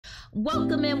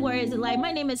Welcome in, Warriors of Light.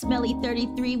 My name is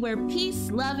Melly33, where peace,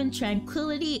 love, and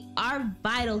tranquility are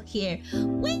vital here.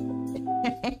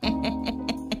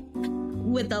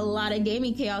 With a lot of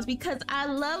gaming chaos because I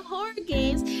love horror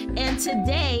games, and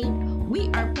today we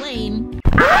are playing.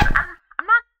 I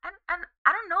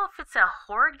don't know if it's a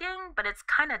horror game, but it's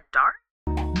kind of dark.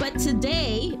 But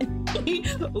today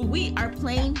we are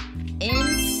playing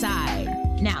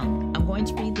Inside. Now, I'm going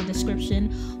to read the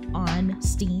description on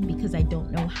Steam because I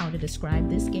don't know how to describe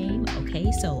this game.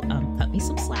 Okay, so cut me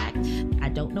some slack. I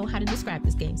don't know how to describe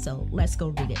this game, so let's go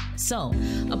read it. So,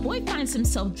 a boy finds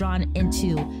himself drawn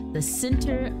into the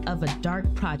center of a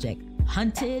dark project,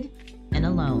 hunted and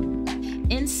alone.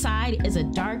 Inside is a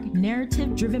dark,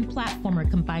 narrative-driven platformer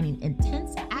combining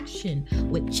intense action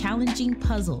with challenging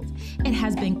puzzles. It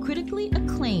has been critically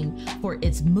acclaimed for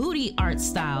its moody art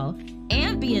style,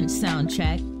 ambient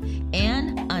soundtrack,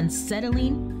 and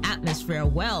unsettling atmosphere.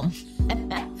 Well,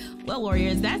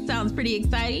 Warriors, that sounds pretty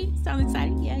exciting. Sounds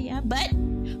exciting, yeah. But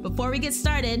before we get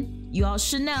started, you all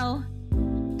should know,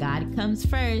 God comes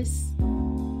first.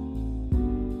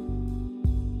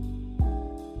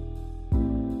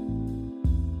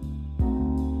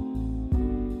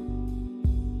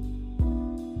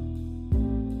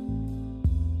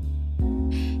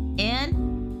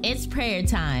 It's prayer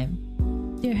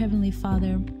time. Dear Heavenly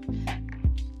Father,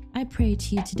 I pray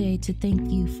to you today to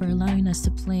thank you for allowing us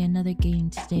to play another game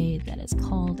today that is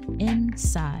called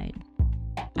Inside.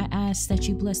 I ask that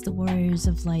you bless the Warriors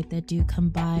of Light that do come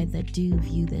by, that do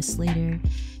view this later,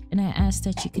 and I ask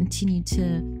that you continue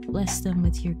to bless them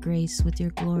with your grace, with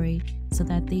your glory, so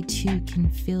that they too can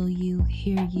feel you,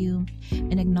 hear you,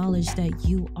 and acknowledge that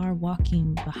you are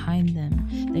walking behind them,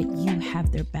 that you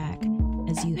have their back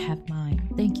as you have mine.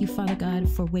 Thank you, Father God,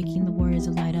 for waking the Warriors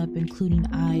of Light up, including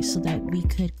I, so that we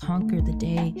could conquer the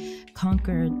day,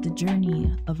 conquer the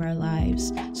journey of our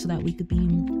lives, so that we could be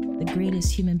the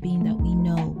greatest human being that we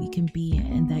know we can be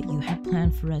and that you have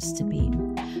planned for us to be.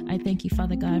 I thank you,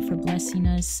 Father God, for blessing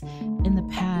us in the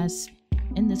past,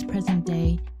 in this present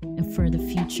day, and for the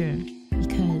future,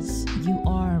 because you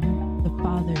are the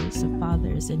fathers of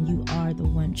fathers, and you are the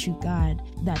one true God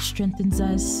that strengthens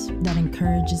us, that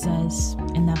encourages us,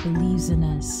 and that believes in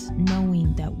us,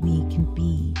 knowing that we can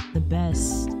be the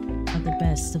best of the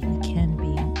best that we can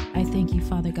be. I thank you,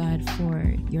 Father God,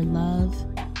 for your love,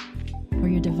 for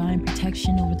your divine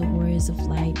protection over the Warriors of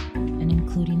Light, and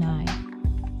including I.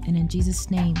 And in Jesus'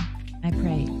 name, I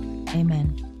pray.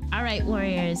 Amen. All right,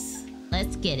 Warriors,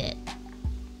 let's get it.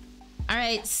 All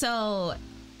right, so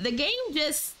the game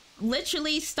just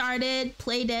literally started,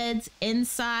 PlayDeads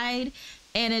Inside,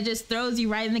 and it just throws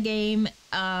you right in the game.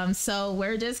 So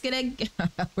we're just gonna get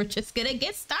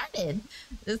started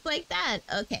just like that.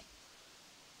 Okay,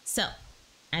 so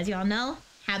as y'all know,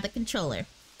 have the controller.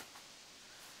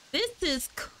 This is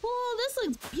cool. This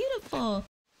looks beautiful.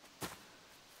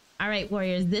 All right,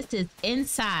 Warriors, this is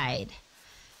Inside.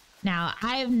 Now,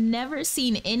 I have never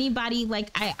seen anybody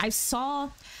like I saw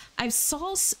I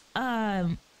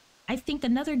think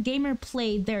another gamer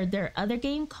played their other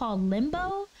game called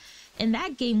Limbo, and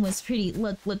that game was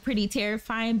looked pretty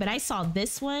terrifying, but I saw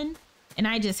this one and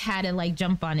I just had to like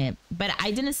jump on it. But I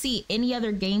didn't see any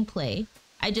other gameplay.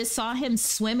 I just saw him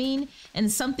swimming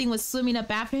and something was swimming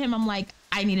up after him. I'm like,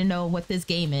 I need to know what this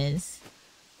game is.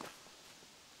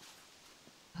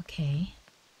 Okay.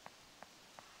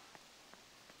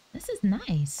 This is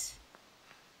nice.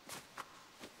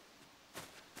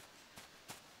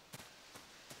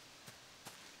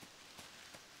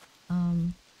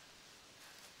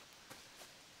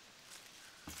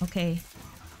 Okay.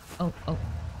 Oh.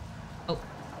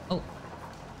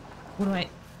 What do I...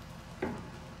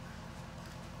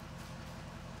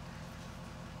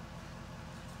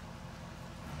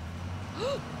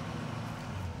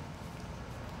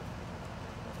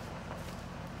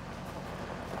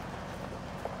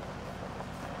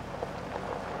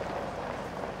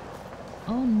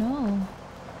 Oh no.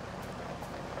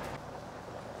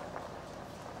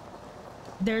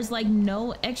 There's like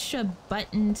no extra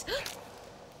buttons.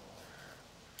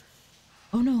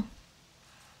 Oh no.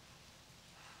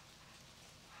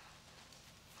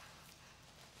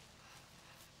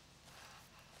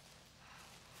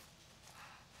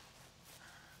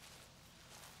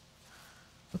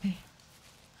 Okay.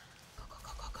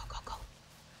 Go.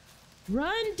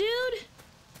 Run, dude.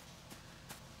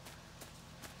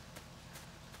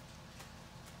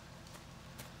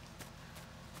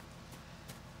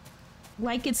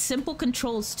 Like, it's simple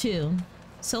controls too.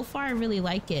 So far, I really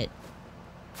like it.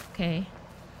 Okay.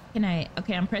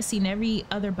 Okay, I'm pressing every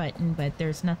other button, but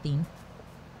there's nothing.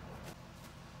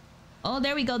 Oh,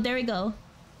 there we go.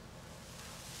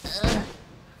 Ugh.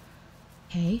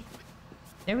 Okay.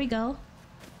 There we go.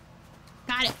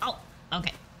 Got it. Oh,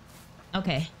 okay.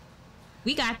 Okay.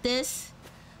 We got this.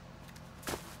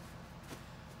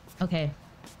 Okay.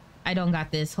 I don't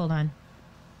got this. Hold on.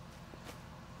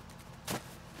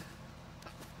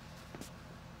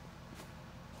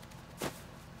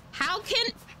 How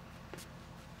can...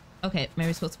 Okay, maybe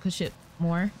we're supposed to push it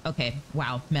more? Okay.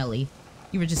 Wow, Melly.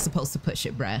 You were just supposed to push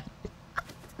it, bruh.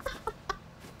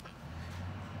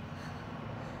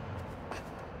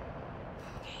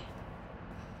 Okay.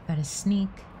 Gotta sneak.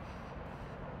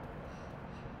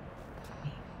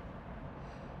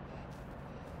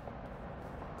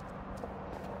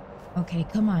 Okay,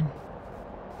 come on.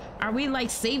 Are we like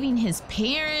saving his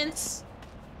parents?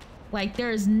 Like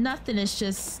there's nothing, it's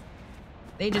just...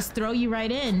 They just throw you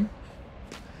right in.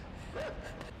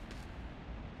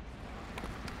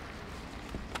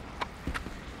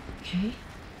 Okay.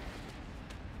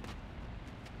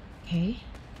 Okay.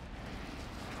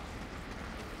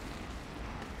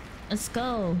 Let's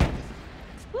go.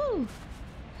 Woo.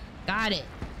 Got it.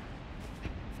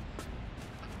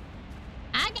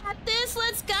 I got this.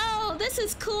 Let's go. This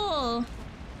is cool.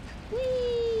 Whee.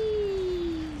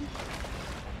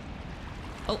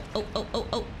 Oh, oh, oh, oh,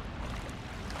 oh.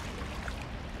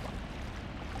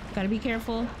 Gotta be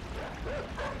careful.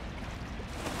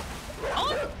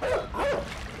 Oh!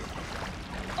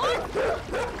 Oh!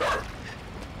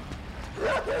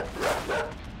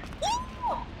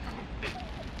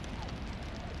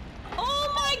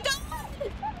 Oh my god!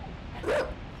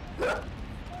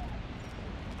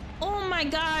 Oh my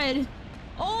god!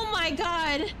 Oh my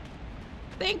god!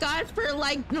 Thank God for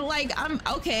like I'm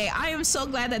okay. I am so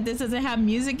glad that this doesn't have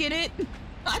music in it,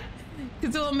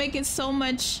 because it will make it so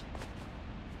much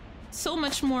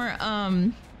more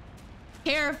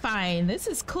terrifying. This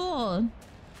is cool.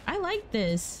 I like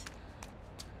this.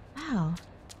 Wow.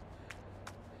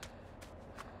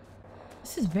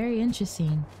 This is very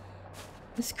interesting.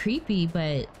 It's creepy,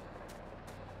 but...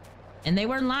 And they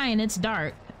weren't lying, it's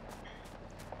dark.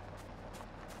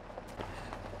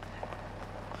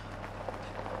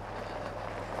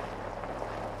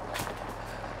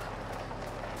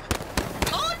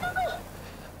 Oh no!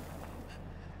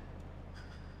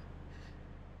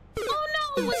 Oh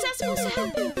no! What's that supposed to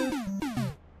happen?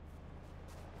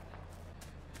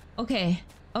 Okay,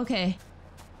 okay.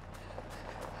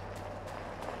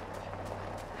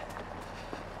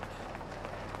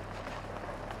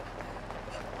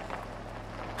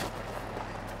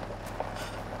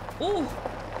 Oh!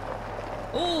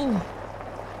 Oh!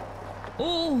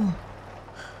 Oh!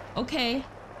 Okay.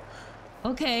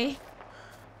 Okay.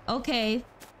 Okay.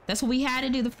 That's what we had to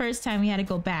do the first time. We had to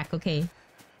go back. Okay.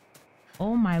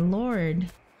 Oh my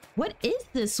lord. What is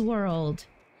this world?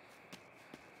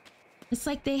 It's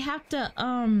like they have to,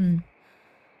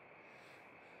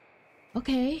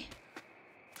 okay.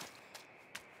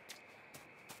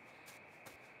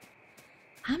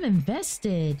 I'm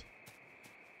invested.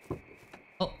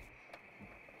 Oh.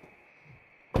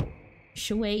 We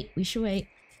should wait.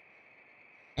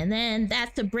 And then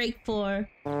that's a break for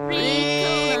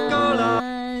Ricola.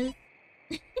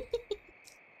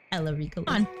 I love Ricola. Come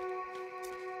on.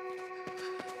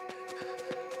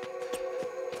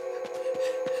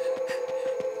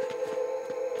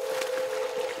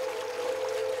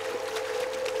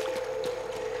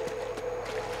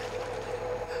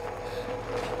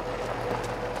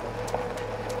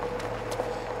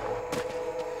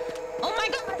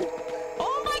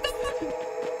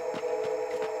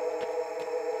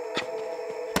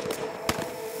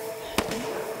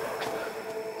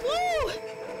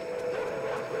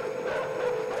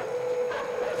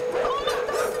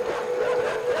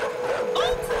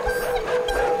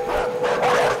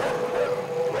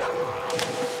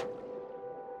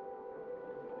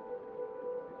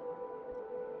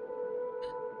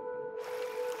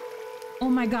 Oh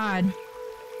my god.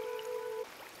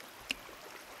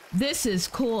 This is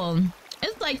cool.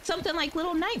 It's like something like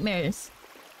Little Nightmares.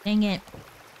 Dang it.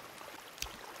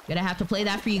 Gonna have to play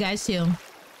that for you guys too.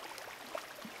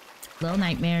 Little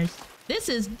Nightmares. This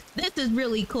is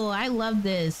really cool. I love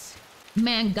this.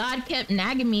 Man, God kept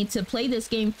nagging me to play this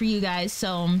game for you guys.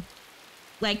 So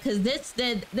like, cause this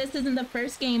isn't the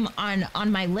first game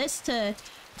on my list to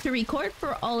record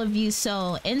for all of you.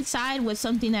 So Inside was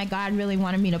something that God really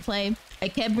wanted me to play.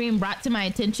 It kept being brought to my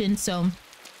attention, so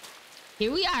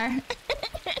here we are.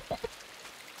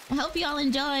 I hope you all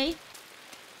enjoy.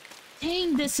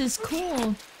 Dang, this is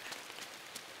cool.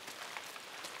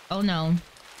 Oh no.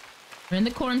 We're in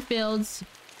the cornfields.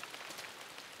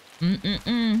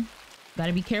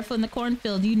 Gotta be careful in the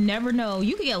cornfield. You never know.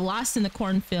 You could get lost in the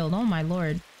cornfield. Oh my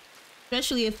lord.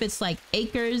 Especially if it's like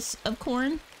acres of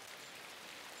corn.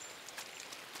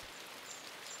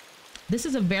 This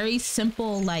is a very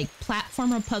simple like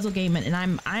platformer puzzle game,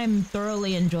 and I'm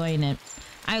thoroughly enjoying it.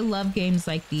 I love games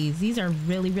like these. These are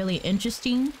really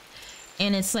interesting,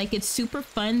 and it's like it's super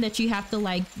fun that you have to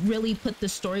like really put the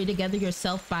story together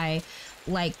yourself by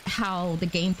like how the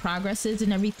game progresses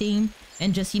and everything,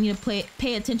 and just you need to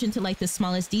pay attention to like the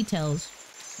smallest details.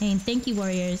 And thank you,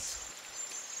 warriors.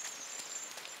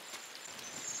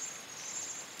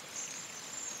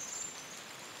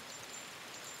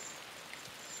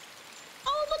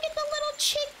 Oh, look at the little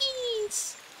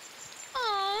chickies.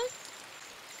 Aww.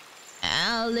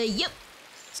 Alley-oop.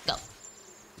 Let's go.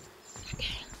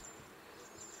 Okay.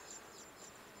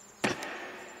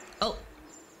 Oh.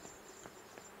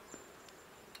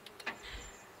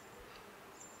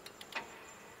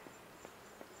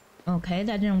 Okay,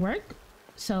 that didn't work.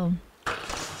 So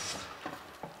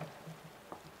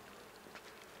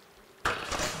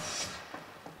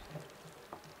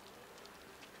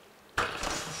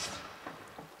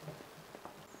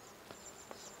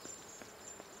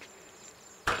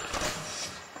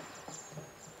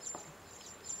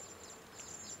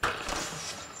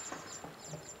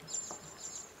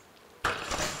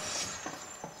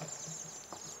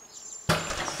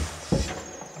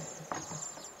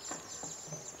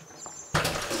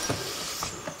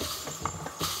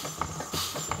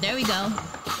there we go.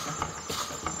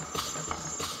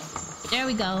 There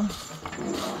we go.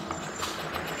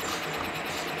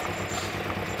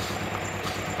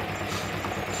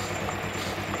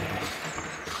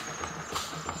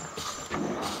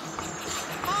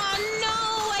 Oh no,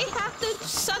 I have to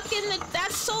suck in the...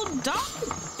 That's so dumb.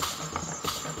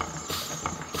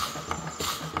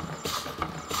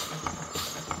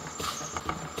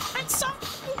 I'm sorry.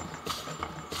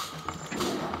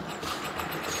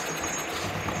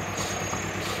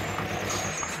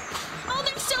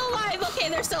 Okay,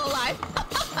 they're still alive.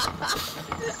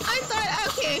 I thought,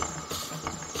 okay.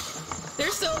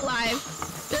 They're still alive.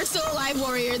 They're still alive,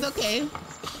 warriors. Okay.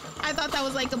 I thought that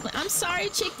was like a... I'm sorry,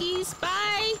 chickies.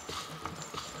 Bye.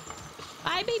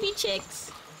 Bye, baby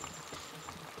chicks.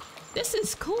 This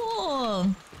is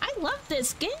cool. I love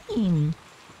this game.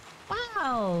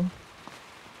 Wow.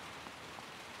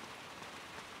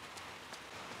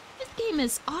 This game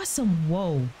is awesome.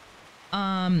 Whoa.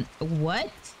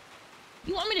 What?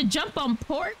 You want me to jump on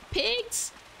pork?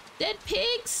 Pigs? Dead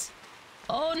pigs?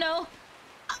 Oh no.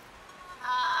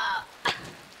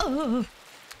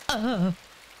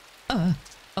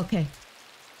 Okay.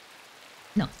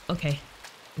 No, okay.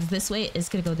 This way? It's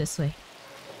gonna go this way.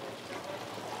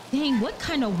 Dang, what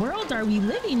kind of world are we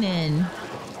living in?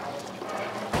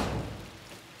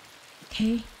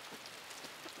 Okay.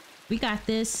 We got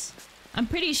this. I'm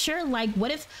pretty sure, like, what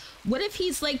if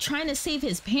he's like trying to save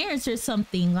his parents or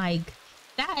something? Like,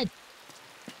 that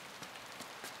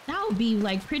would be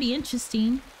like pretty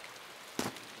interesting.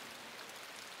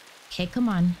 Okay, come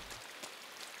on.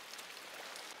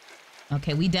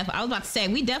 Okay, I was about to say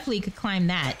we definitely could climb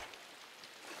that.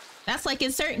 That's like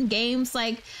in certain games,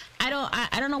 like I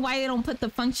don't know why they don't put the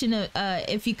function of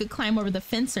if you could climb over the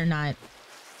fence or not.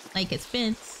 Like it's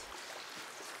fence.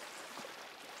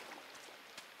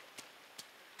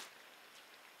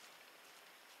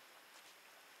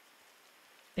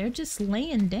 They're just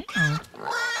laying down.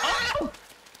 Oh!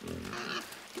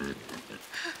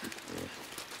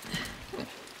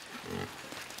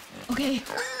 Okay,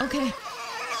 okay.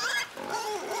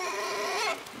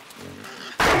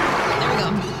 There we go.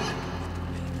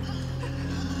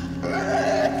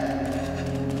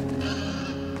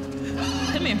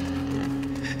 Come here.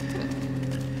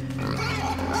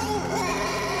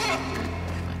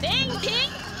 Dang, pig!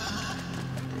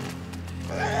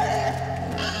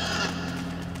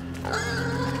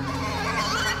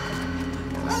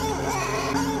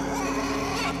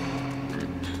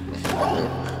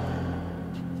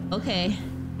 Okay.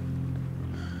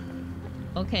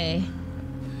 Okay.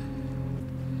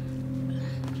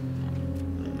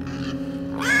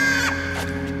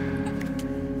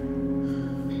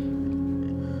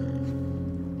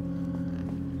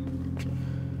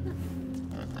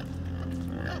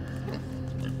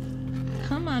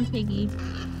 Come on, piggy.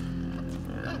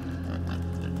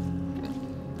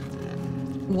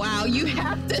 Wow, you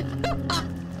have to.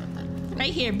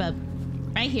 Right here, bub.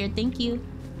 Right here, thank you.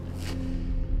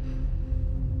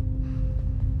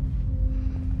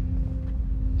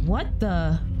 What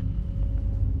the?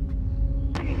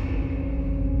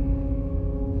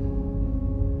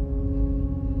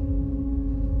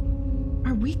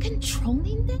 Are we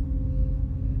controlling them?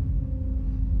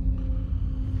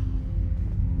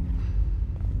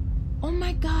 Oh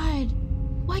my god.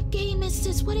 What game is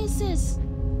this? What is this?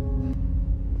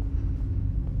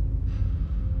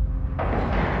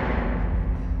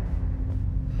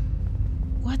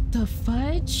 the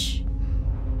fudge?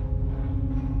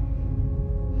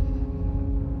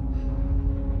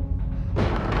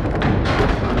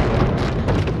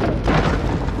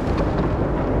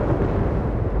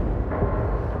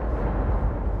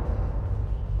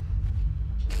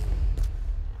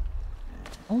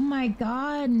 Oh my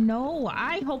god, no.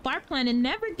 I hope our planet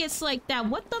never gets like that.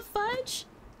 What the fudge?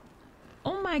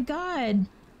 Oh my god.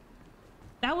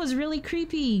 That was really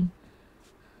creepy.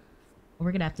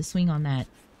 We're gonna have to swing on that.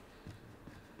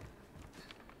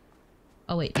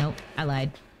 Oh wait, nope. I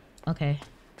lied. Okay.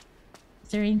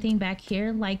 Is there anything back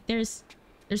here? Like there's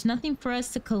nothing for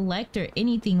us to collect or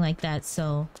anything like that,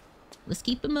 so let's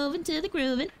keep it moving to the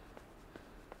grooving.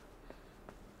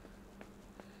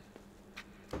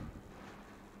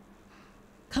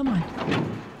 Come on.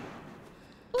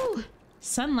 Ooh,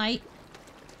 sunlight.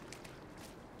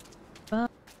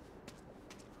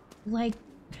 Like,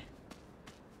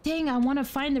 dang, I want to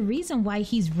find the reason why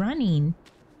he's running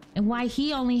and why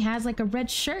he only has like a red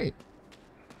shirt.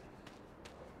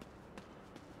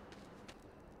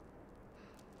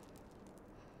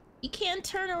 You can't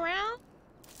turn around?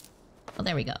 Oh,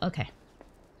 there we go. Okay.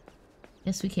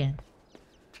 Yes, we can.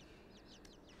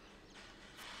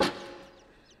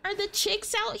 Are the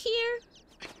chicks out here?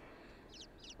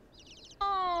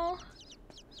 Oh.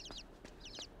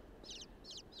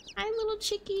 Hi, little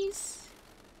chickies.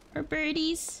 Or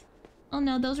birdies. Oh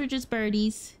no, those were just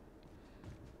birdies.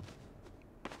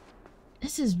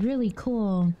 This is really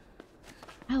cool.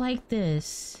 I like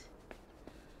this.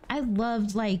 I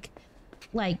loved like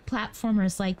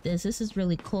platformers like this. This is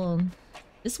really cool.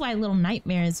 This is why Little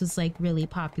Nightmares was like really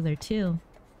popular too.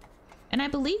 And I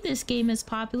believe this game is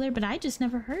popular, but I just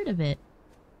never heard of it.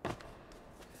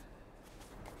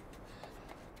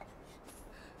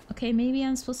 Okay, maybe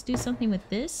I'm supposed to do something with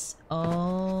this?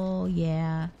 Oh,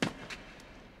 yeah.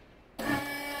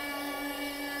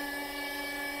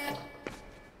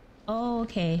 Oh,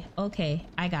 okay, okay.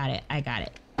 I got it, I got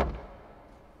it.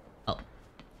 Oh.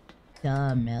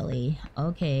 Duh, Melly.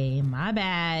 Okay, my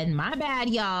bad,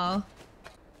 y'all.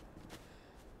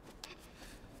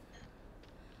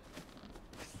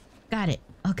 Got it.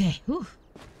 Okay. Whew.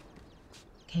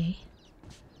 Okay.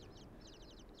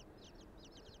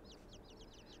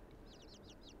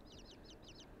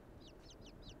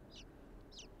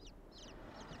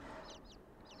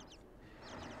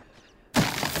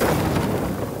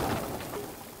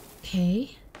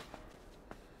 Okay.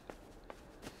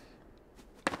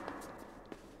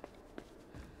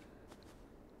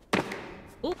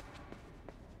 Oop.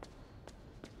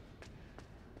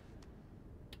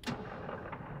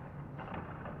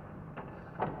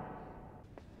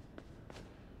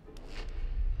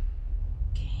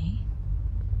 Okay.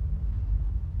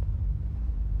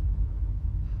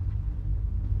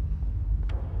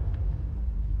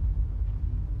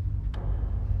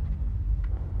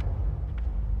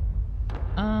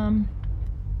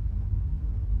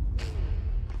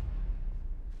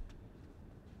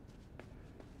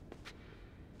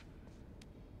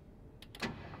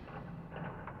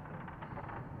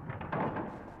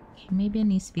 Okay, maybe it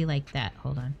needs to be like that.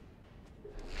 Hold on.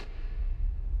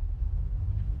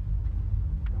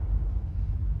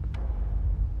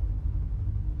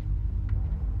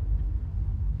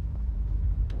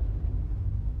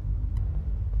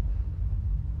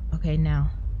 Okay,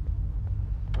 now.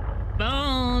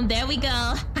 Boom! There we go!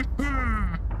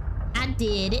 I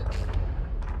did it!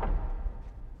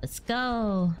 Let's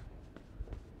go!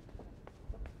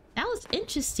 That was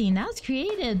interesting. That was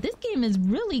creative. This game is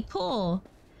really cool.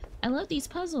 I love these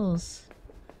puzzles.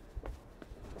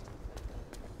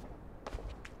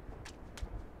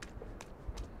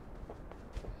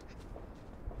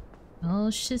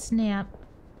 Oh, shit snap.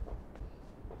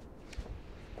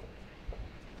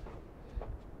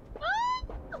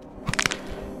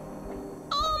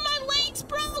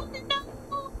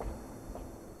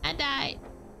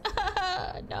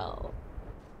 No.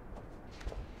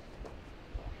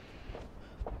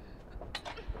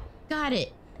 Got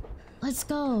it. Let's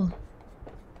go.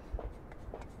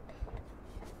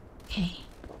 Okay.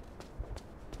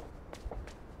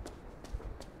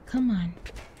 Come on.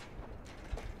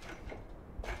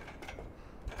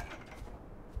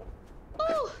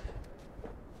 Ooh.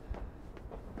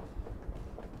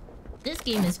 This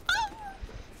game is...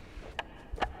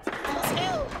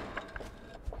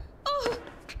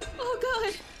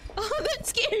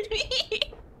 scared me.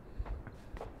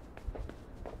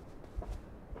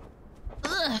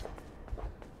 Ugh.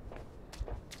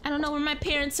 I don't know where my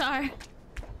parents are,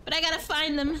 but I gotta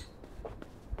find them.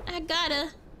 I gotta.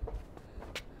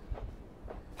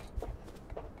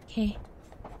 Okay.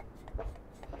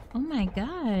 Oh my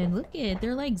god, look at it.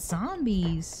 They're like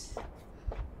zombies.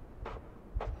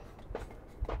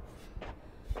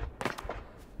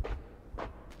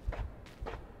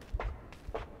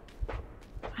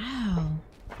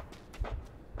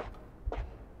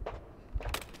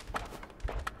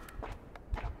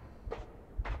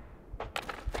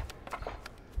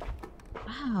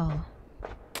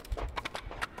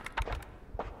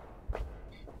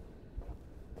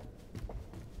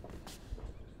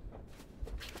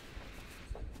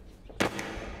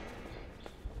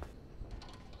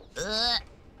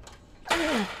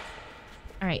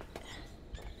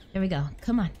 There we go.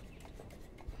 Come on.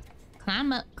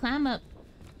 Climb up, climb up.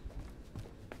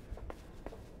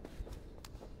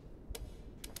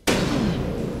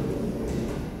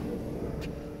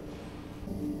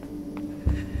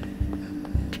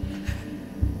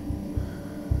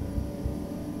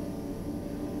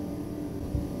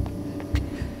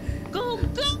 Go,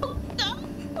 go, go!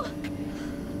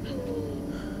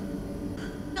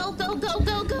 Go, go, go,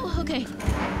 go, go. Okay.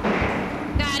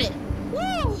 Got it.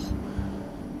 Woo!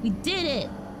 We did it.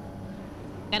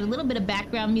 Got a little bit of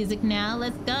background music now.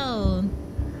 Let's go.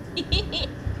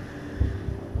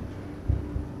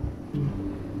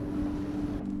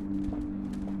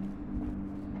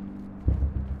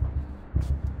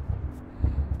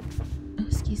 Oh,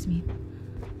 excuse me.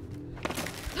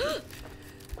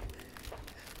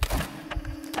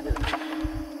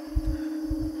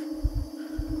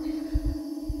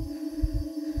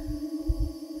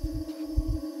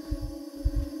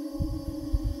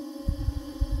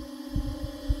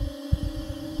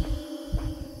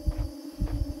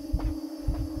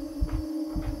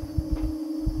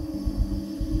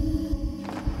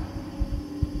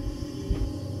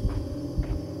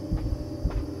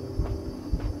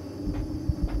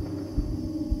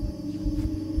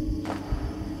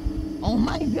 Oh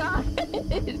my god!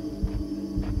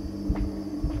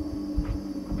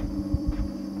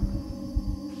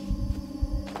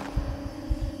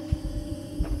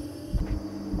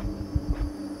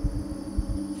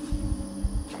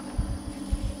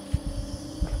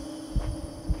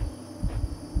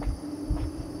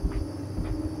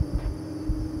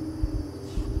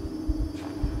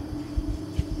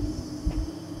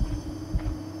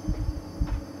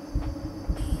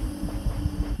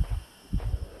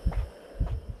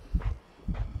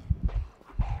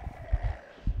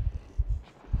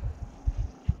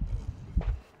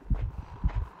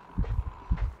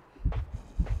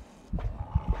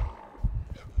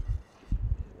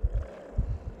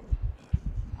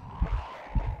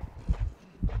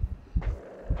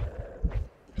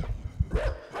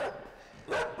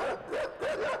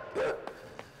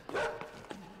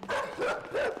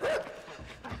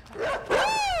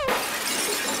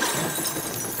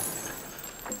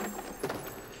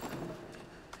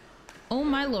 Oh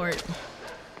my lord.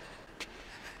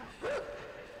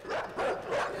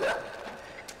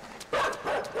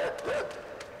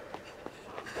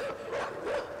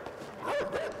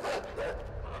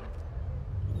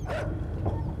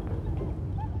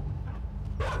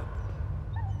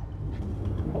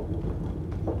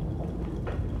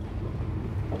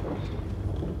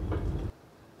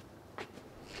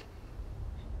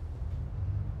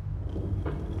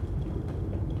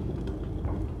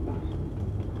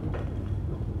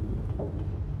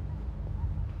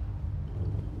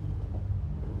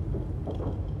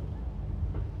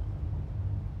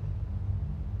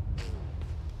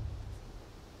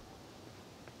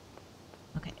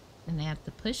 And I have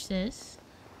to push this.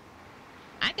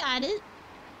 I got it.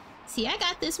 See, I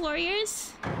got this,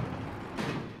 warriors.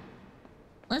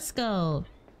 Let's go.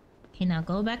 Okay, now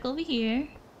go back over here.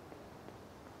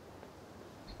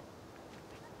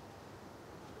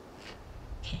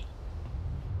 Okay.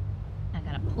 I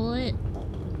gotta pull it.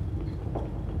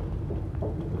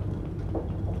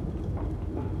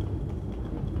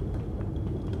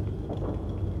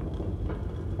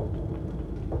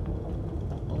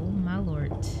 Oh my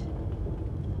lord.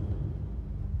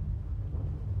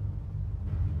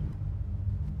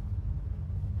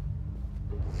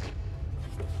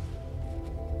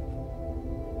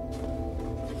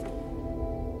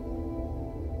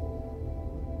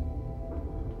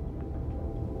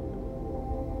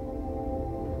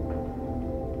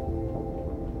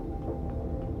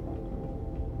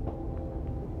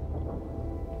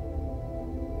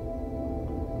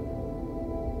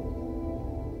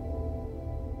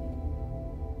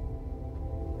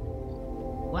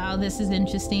 Wow, this is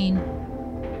interesting.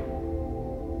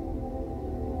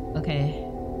 Okay.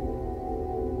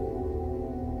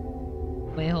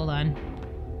 Wait, hold on.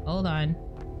 Hold on.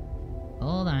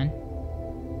 Hold on.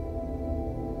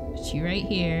 Put you right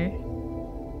here.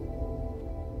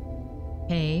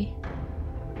 Okay.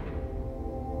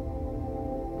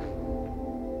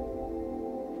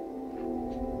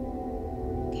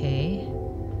 Okay.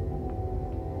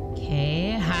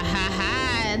 Okay. Ha ha ha.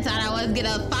 I thought I was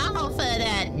gonna fall for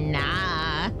that. Nah.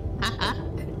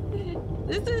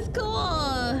 This is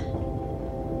cool.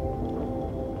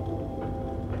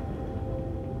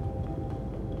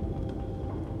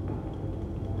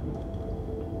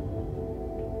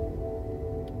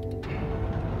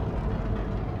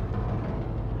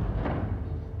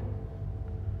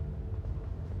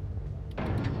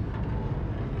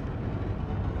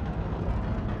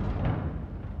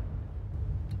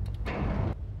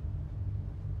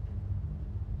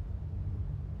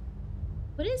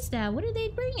 What is that? What are they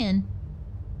bringing?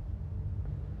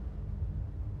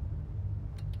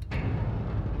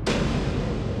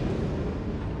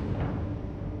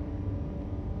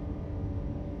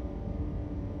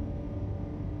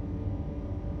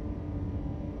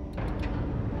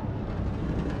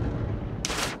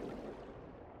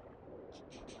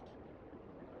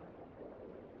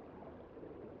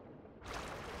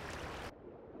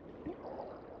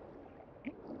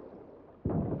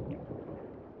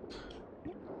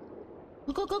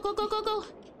 Go, go, go, go, go, go.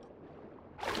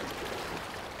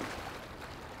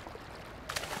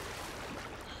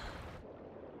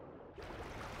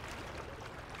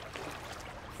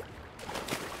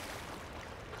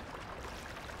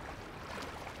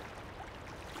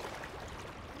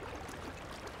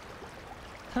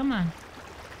 Come on.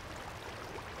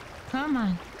 Come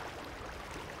on.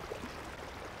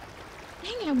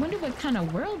 Dang, I wonder what kind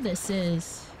of world this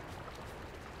is.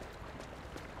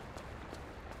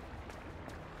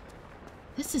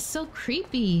 This is so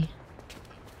creepy.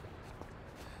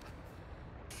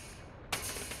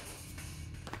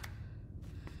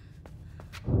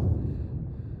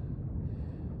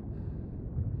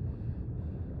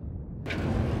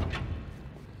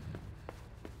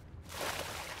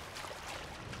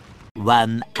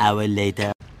 One hour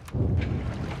later.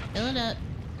 Fill it up.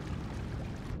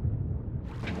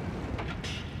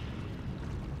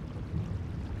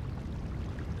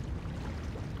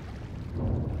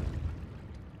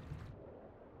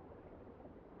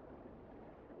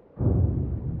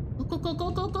 Go, go,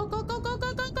 go, go, go, go, go, go,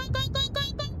 go, go, go, go, go,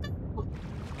 go, go.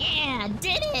 Yeah,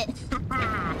 did it!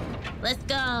 Let's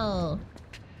go.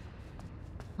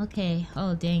 Okay.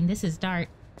 Oh, dang, this is dark.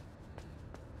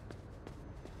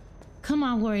 Come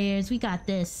on, warriors, we got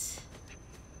this.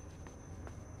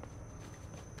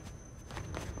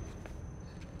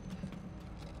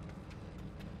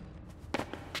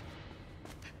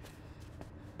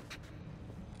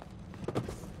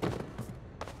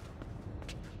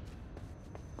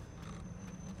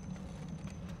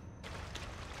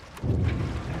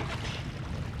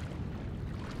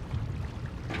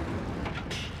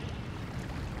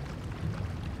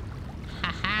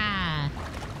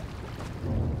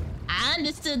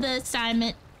 Understood the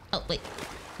assignment. Oh, wait.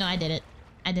 No, I didn't.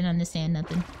 I didn't understand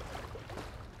nothing.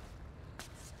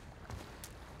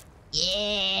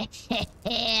 Yeah.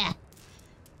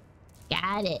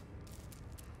 Got it.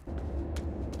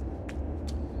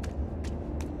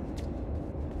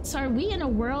 So are we in a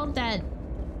world that,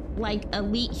 like,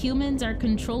 elite humans are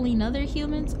controlling other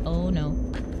humans? Oh, no.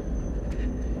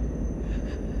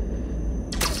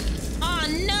 Oh,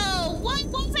 no! What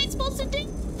was I supposed to do?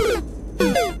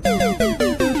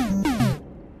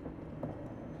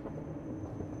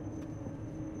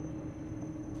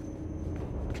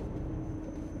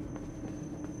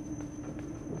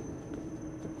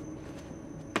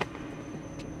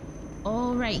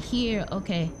 Oh, right here.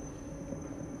 Okay.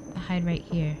 I hide right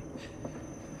here.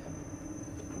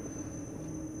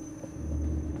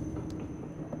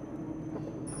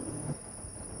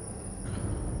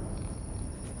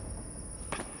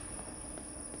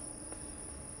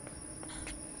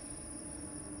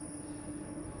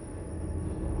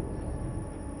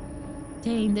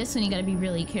 Dang, this one you gotta be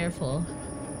really careful.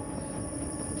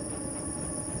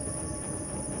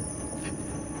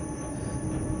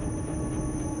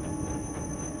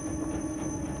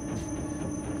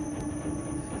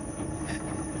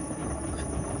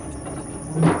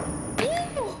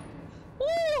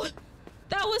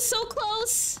 So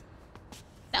close.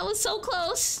 That was so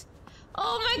close.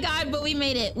 Oh my god, but we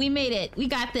made it. We made it. We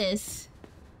got this.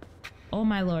 Oh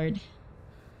my lord.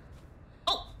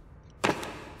 Oh.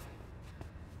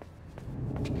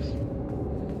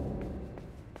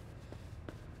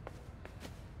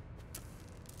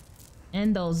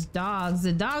 And those dogs.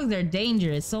 The dogs are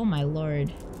dangerous. Oh my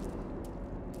lord.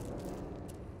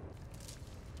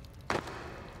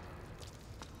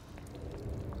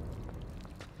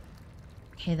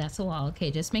 Okay, that's a wall. Okay,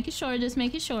 just making sure, just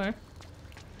making sure.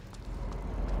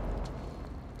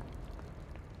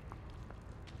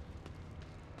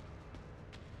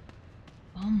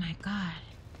 Oh my god.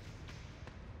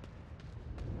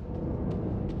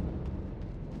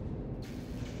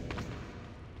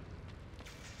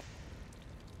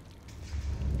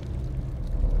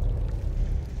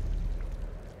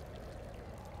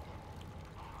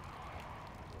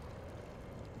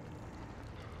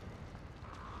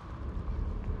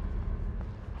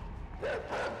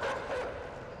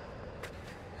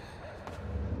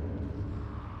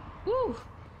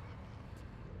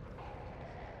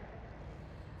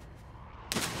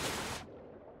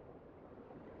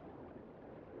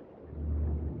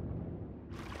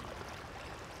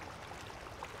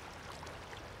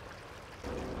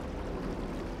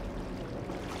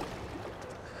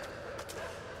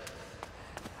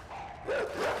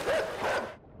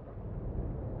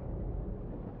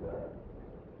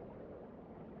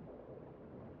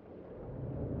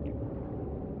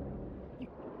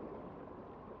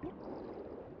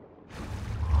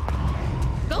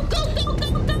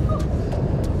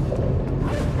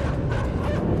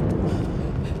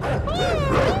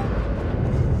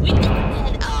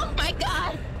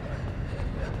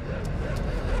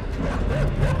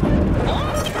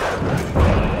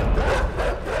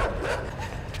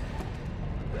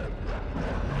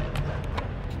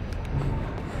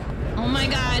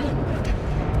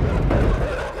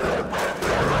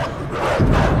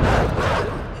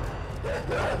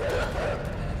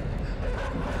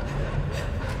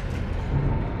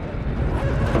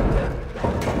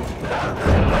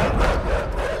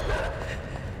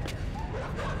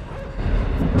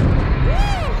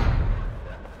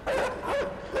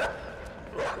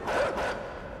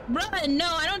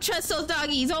 don't trust those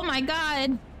doggies. Oh my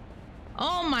god.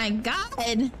 Oh my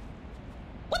god.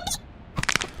 What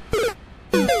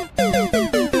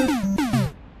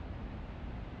the?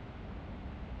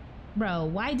 Bro,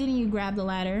 why didn't you grab the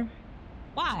ladder?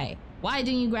 Why? Why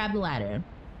didn't you grab the ladder?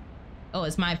 Oh,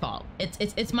 it's my fault.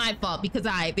 It's my fault because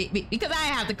I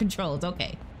have the controls.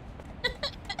 Okay.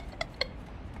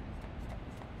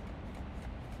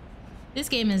 This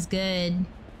game is good.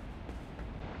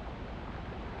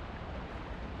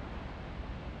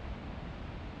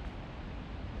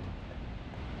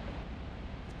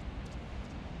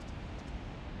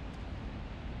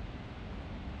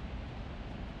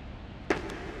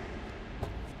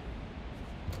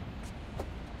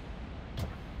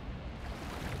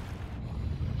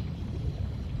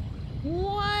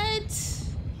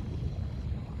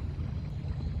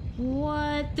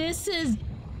 What? This is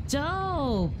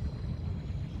dope.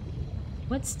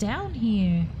 What's down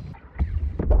here?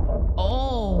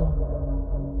 Oh.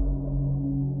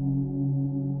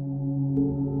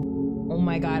 Oh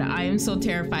my god, I am so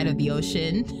terrified of the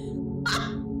ocean.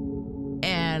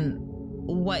 And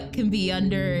what can be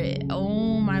under.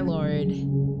 Oh my lord.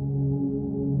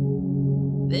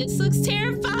 This looks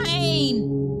terrifying.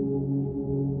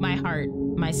 My heart,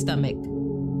 my stomach.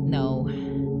 No.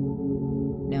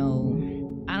 No.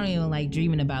 I don't even like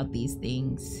dreaming about these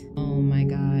things. Oh my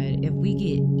god. If we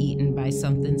get eaten by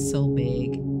something so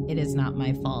big, it is not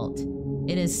my fault.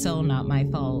 It is so not my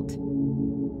fault.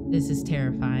 This is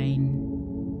terrifying.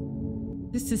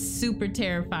 This is super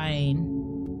terrifying.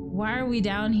 Why are we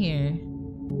down here?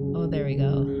 Oh, there we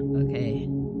go. Okay.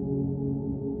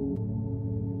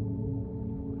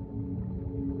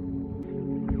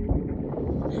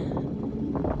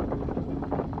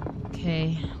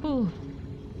 Okay. Whew.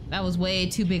 That was way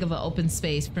too big of an open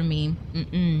space for me.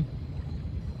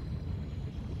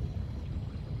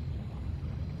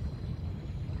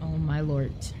 Oh my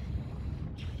lord.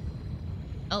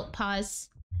 Oh, pause.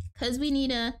 Cause we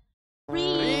need a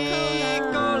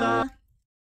Ricola.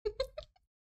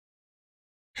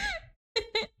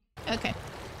 Okay.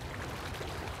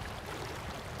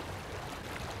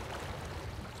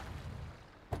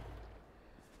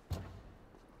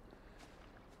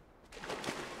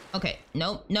 Okay,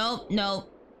 nope, nope,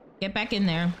 nope. Get back in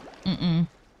there.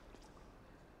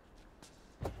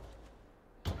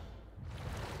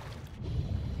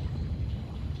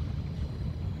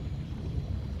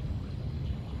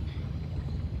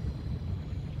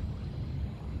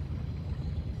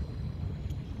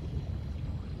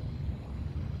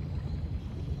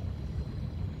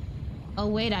 Oh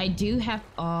wait, I do have.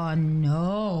 Oh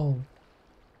no.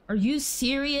 Are you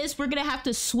serious? We're gonna have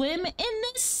to swim in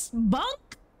this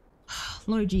bunk?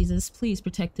 Lord Jesus, please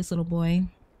protect this little boy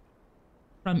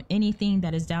from anything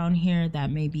that is down here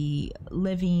that may be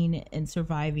living and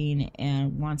surviving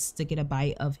and wants to get a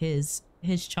bite of his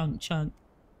chunk.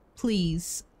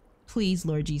 Please, please,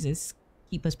 Lord Jesus,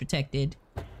 keep us protected.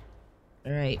 All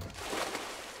right.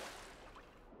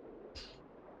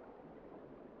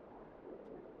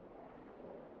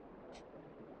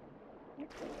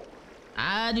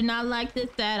 I do not like this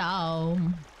at all.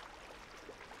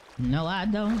 No, I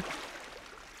don't.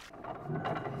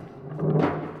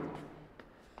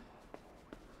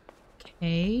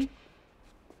 Okay.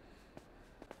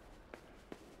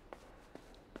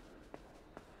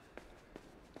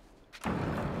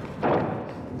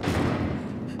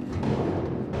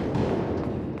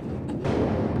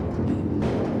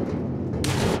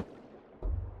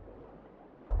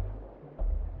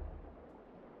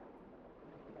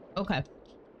 Okay.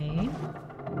 Okay.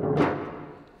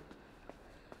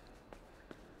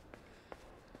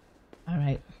 All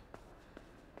right.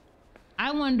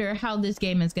 I wonder how this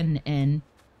game is going to end.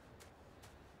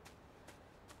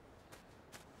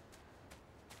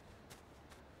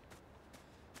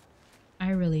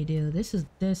 I really do. This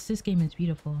game is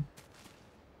beautiful.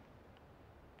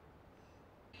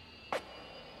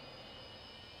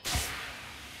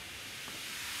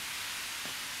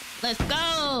 Let's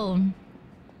go.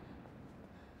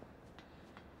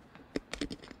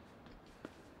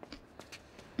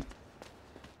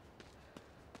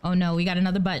 Oh no, we got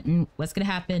another button. What's gonna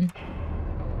happen?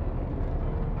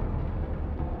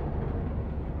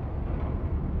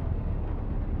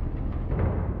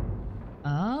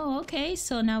 Oh, okay.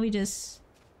 So now we just...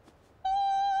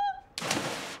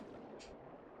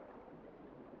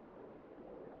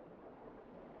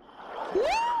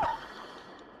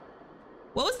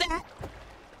 What was that?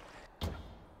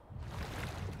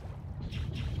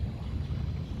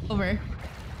 Over.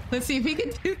 Let's see if we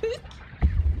can do this.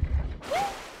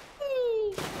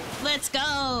 Let's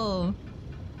go.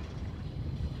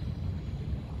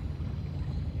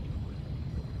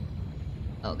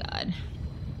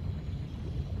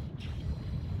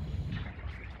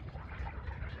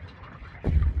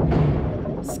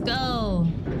 Let's go.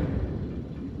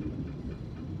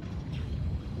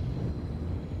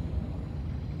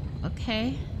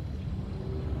 Okay.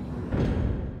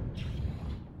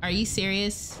 Are you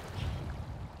serious?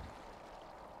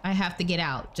 I have to get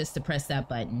out just to press that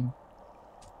button.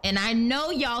 And I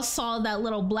know y'all saw that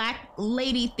little black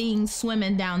lady thing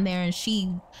swimming down there, and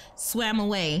she swam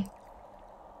away.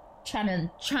 Trying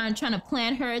to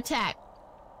plan her attack.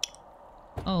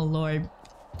 Oh Lord.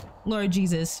 Lord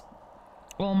Jesus.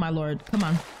 Oh my Lord. Come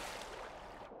on.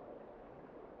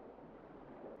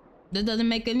 That doesn't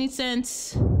make any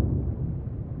sense.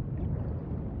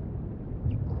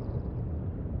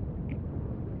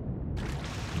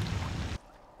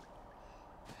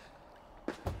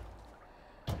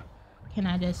 Can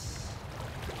I just...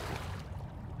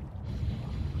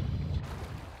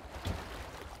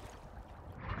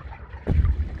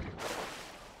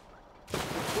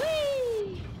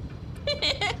 Whee!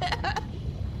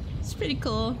 It's pretty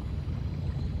cool.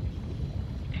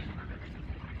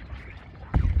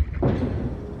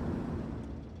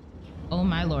 Oh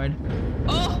my Lord.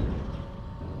 Oh!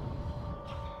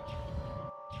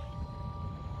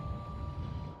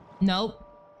 Nope.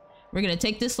 We're gonna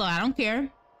take this slow. I don't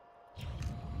care.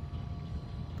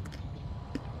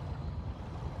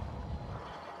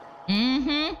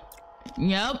 Mm-hmm.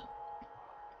 Yep.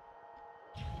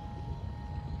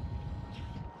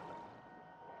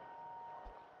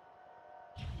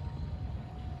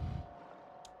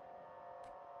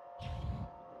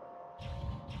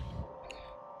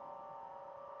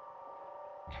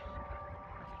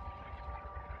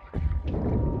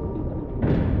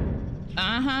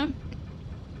 Uh-huh.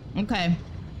 Okay.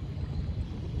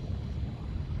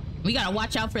 We gotta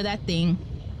watch out for that thing.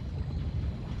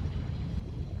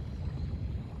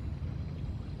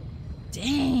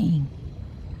 Dang.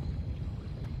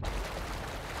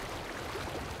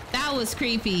 That was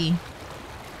creepy.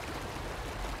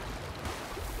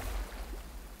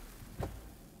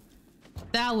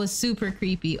 That was super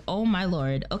creepy. Oh my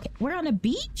Lord. Okay, we're on a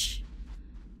beach?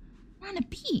 We're on a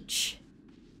beach.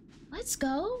 Let's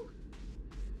go.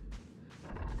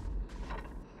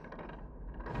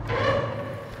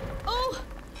 Oh.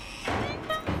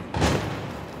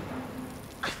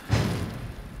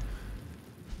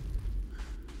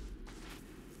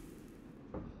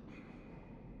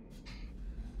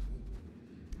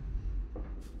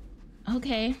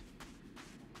 Okay.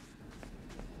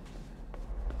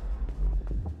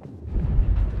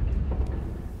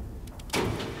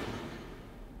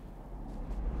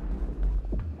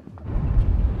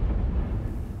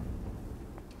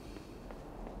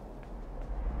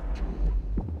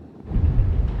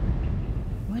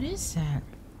 What is that?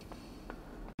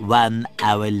 1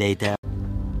 hour later.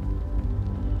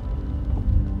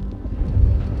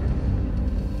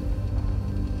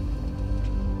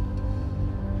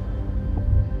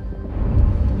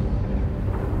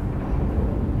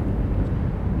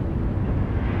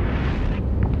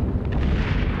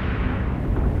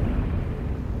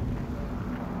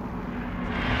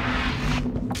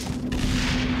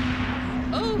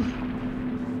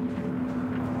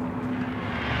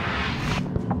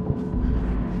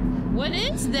 What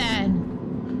is that?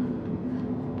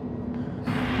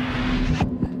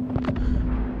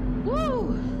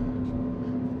 Woo!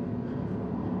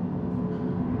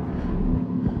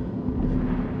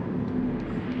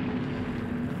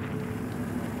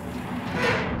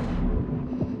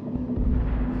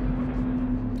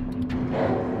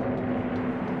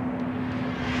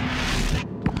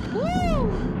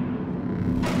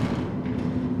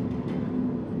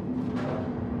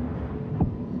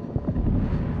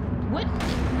 What?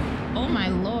 Oh my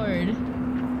Lord.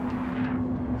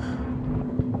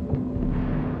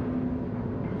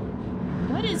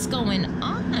 What is going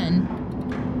on?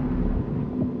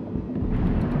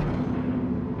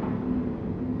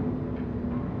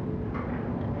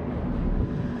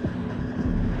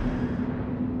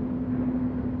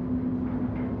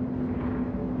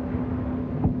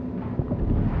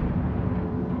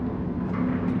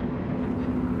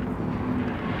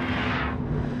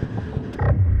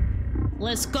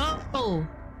 Let's go.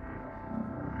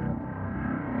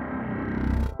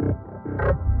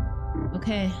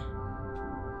 Okay.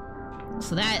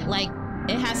 So that, like,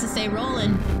 it has to stay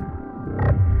rolling.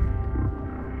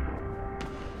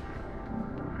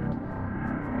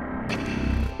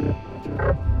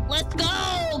 Let's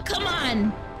go. Come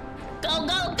on. Go,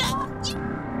 go, go.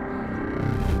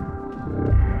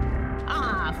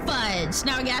 Ah, fudge.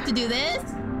 Now we have to do this.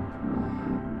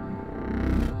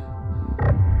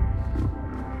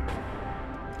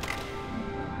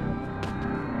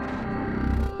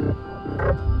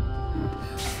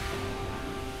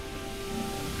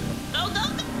 Go, go,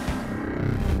 go!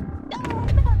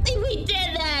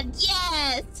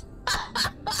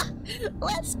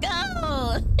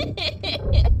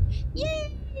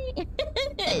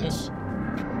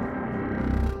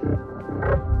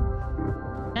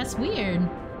 That's weird.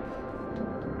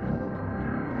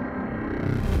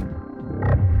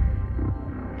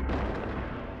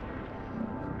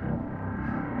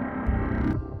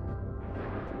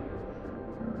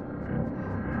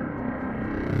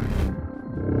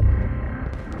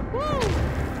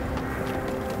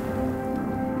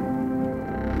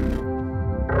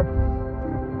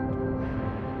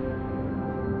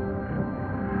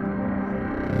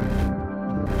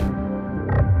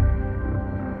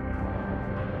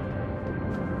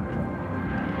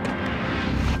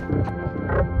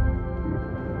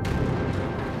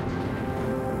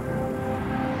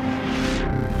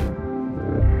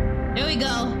 Here we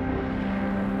go.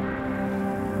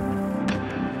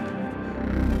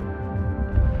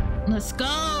 Let's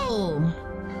go.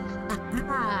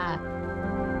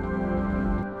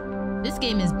 This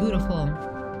game is beautiful.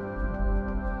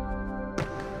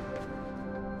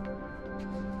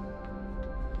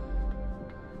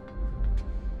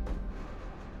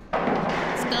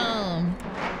 Let's go.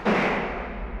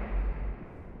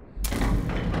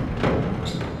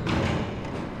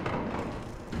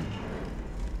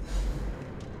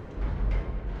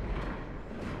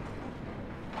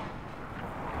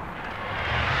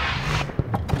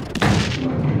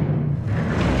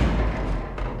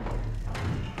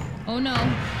 Oh no.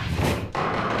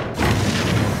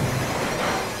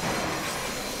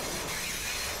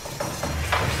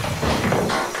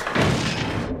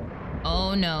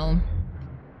 Oh no.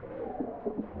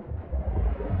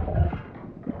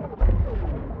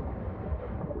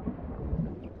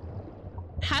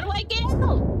 How do I get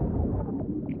out?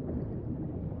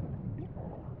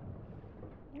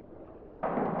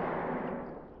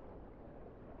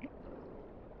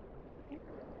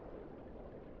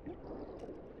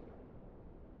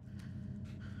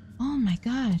 Oh my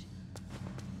god.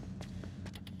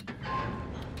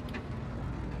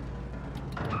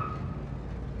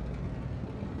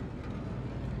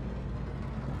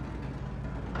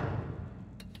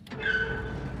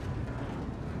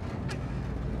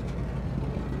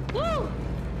 Woo!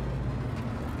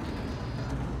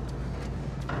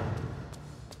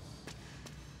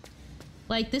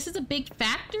 Like, this is a big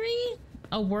factory?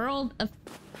 A world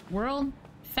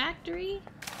factory?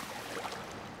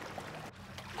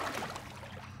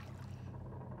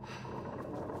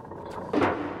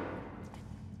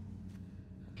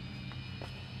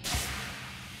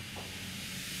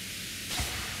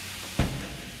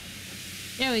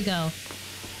 There we go.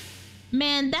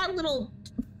 Man, that little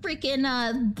freaking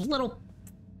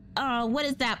what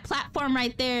is that platform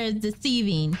right there is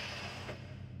deceiving.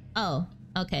 Oh,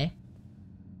 okay.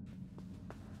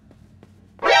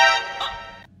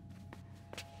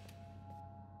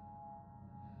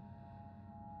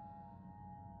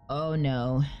 Oh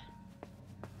no.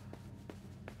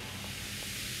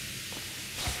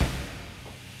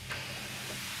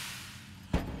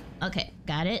 Okay,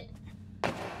 got it.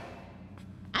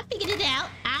 I figured it out.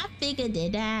 I figured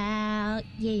it out.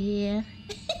 Yeah.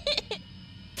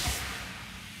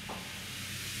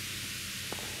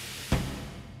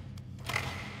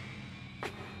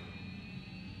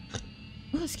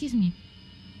 Oh, excuse me.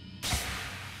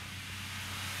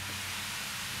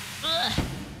 Ugh.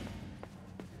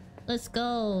 Let's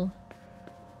go.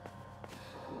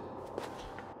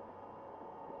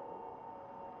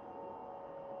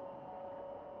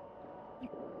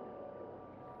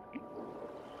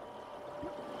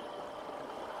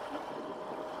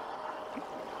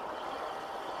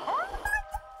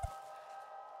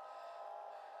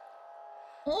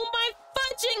 Oh my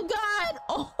fudging god!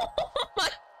 Oh my...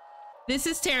 This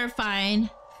is terrifying.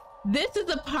 This is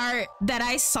the part that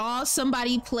I saw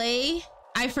somebody play.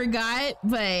 I forgot,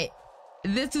 but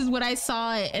this is what I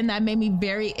saw, and that made me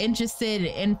very interested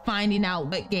in finding out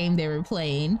what game they were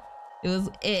playing.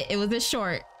 It was a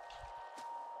short.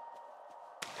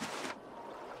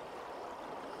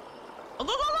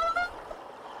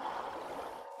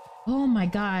 Oh my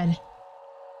god.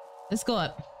 Let's go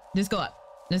up. Let's go up.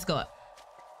 Let's go up.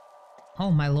 Oh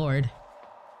my lord.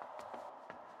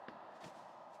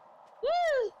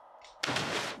 Woo!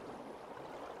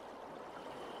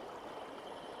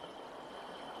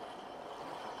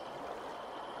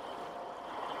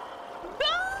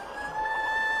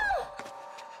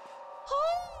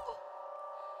 Oh.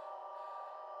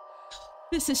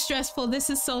 This is stressful. This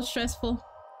is so stressful.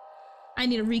 I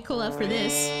need a recoil up for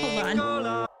this. Hold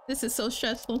on. This is so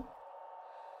stressful.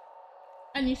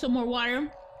 I need some more water.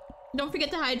 Don't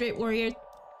forget to hydrate, warriors.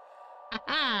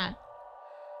 Haha.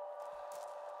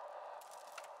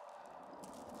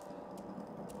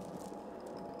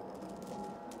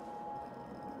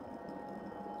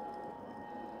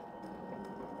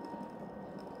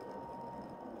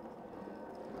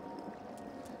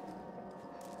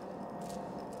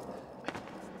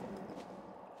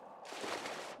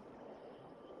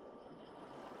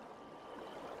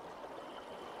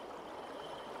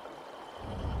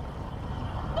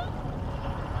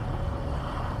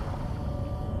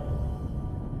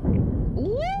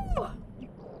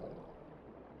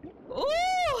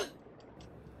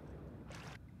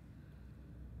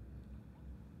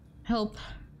 Hope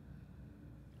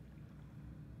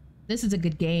this is a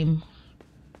good game.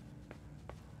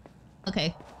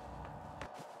 Okay.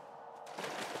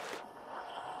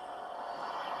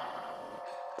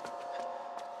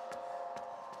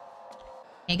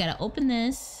 I gotta open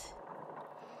this.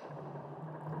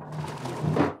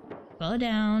 Go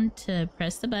down to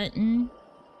press the button.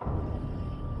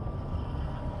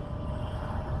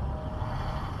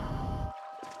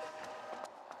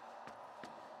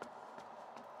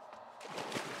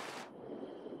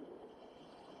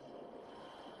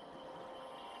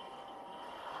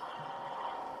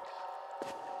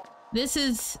 This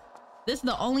is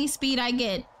the only speed I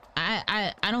get.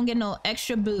 I don't get no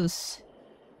extra boost.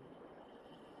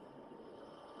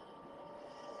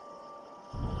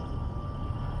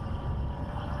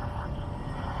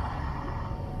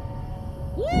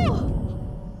 Woo!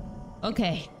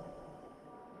 Okay.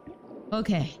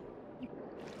 Okay.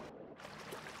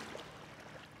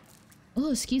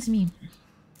 Oh, excuse me.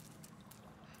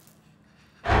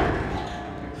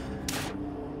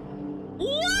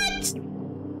 What?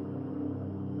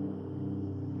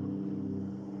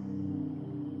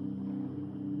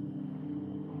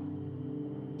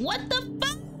 What the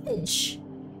fudge?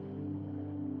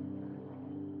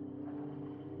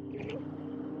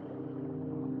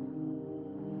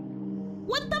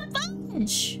 What the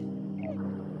fudge?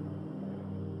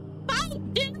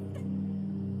 Fight, dude!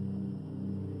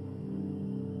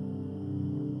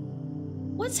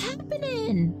 What's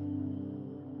happening?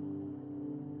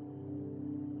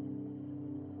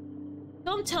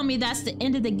 Don't tell me that's the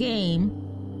end of the game.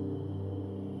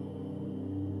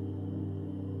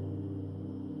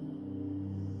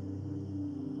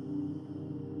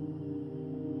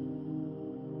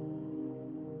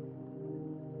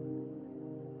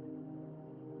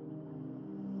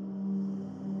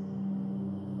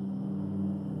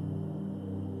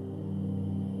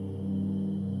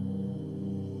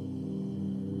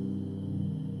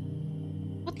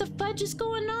 What the fudge is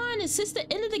going on? Is this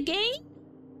the end of the game?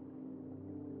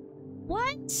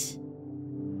 What?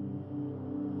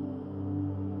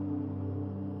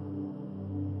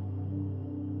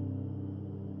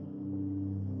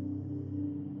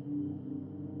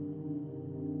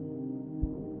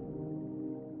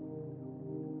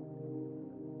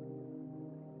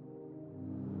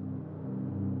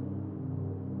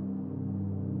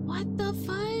 What the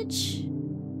fudge?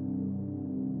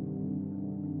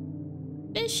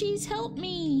 Fishies, help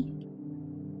me.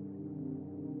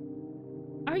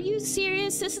 Are you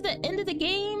serious? This is the end of the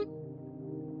game?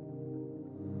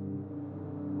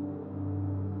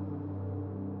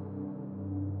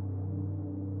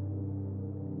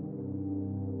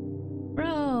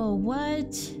 Bro,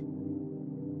 what?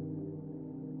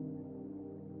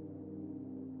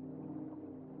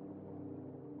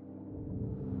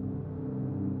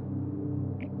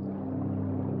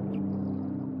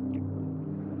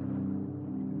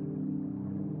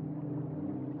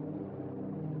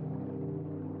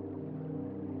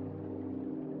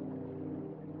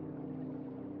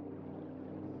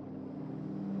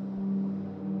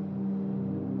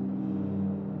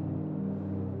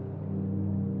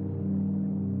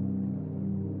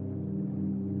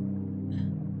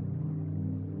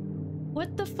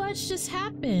 What the fudge just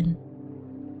happened?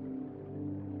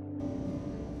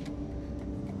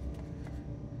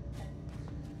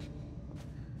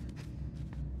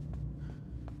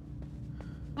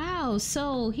 Wow,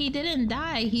 so he didn't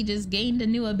die, he just gained a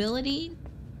new ability?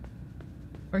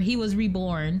 Or he was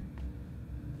reborn?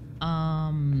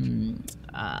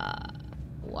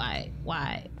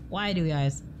 Why do you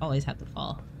guys always have to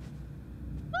fall?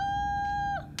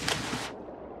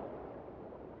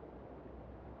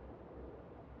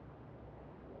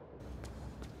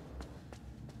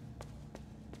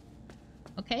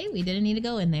 Okay, we didn't need to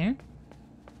go in there.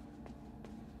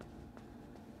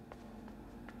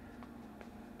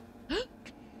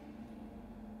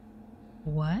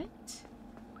 What?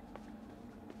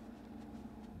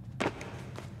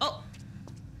 Oh!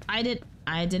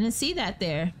 I didn't see that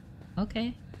there.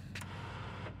 Okay.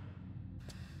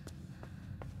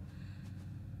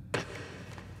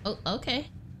 Oh, okay.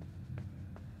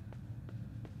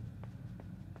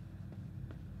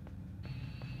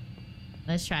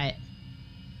 Let's try it.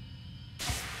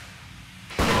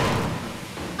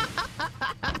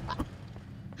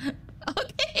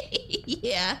 Okay,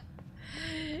 yeah.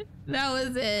 That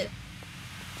was it.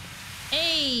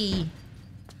 Hey.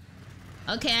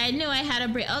 Okay, I knew I had a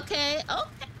break. Okay,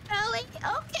 okay, Ellie,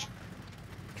 okay.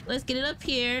 Let's get it up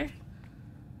here.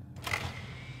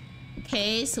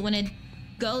 Okay, so when it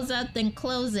goes up, then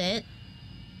close it.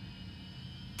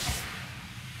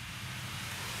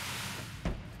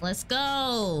 Let's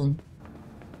go.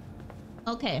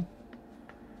 Okay.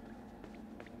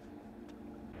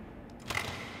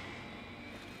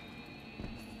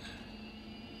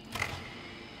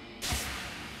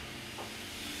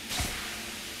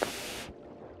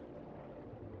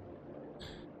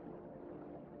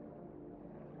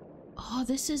 Oh,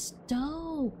 this is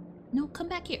dope. No, come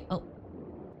back here. Oh.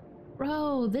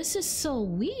 Bro, this is so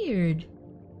weird.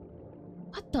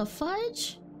 What the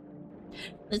fudge?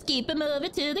 Let's keep it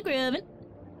moving to the grooving.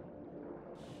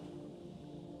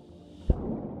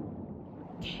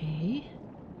 Okay.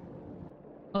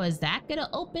 Oh, is that gonna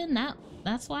open?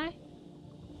 That's why?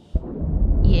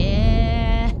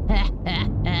 Yeah.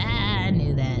 I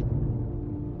knew that.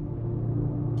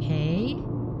 Okay.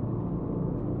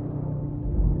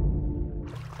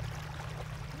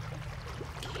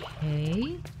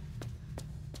 Okay.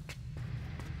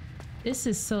 This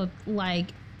is so,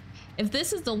 like, if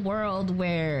this is the world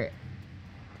where,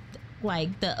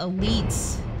 like, the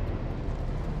elites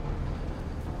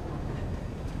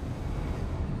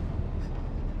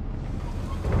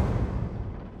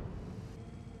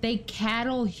they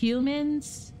cattle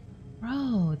humans?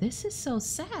 Bro, this is so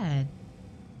sad.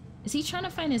 Is he trying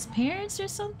to find his parents or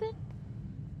something?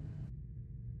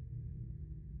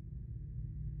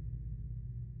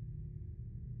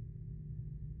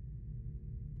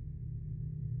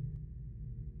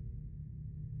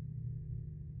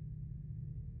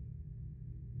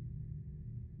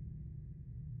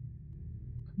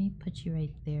 Let me put you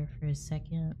right there for a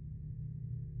second.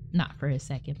 Not for a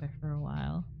second, but for a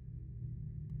while.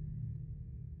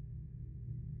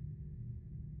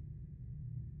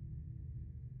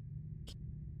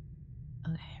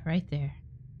 Okay, right there.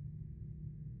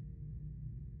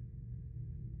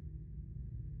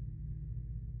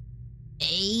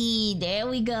 Hey, there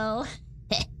we go.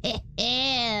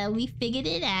 We figured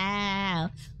it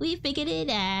out. We figured it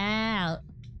out.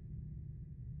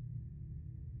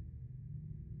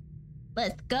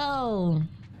 Let's go.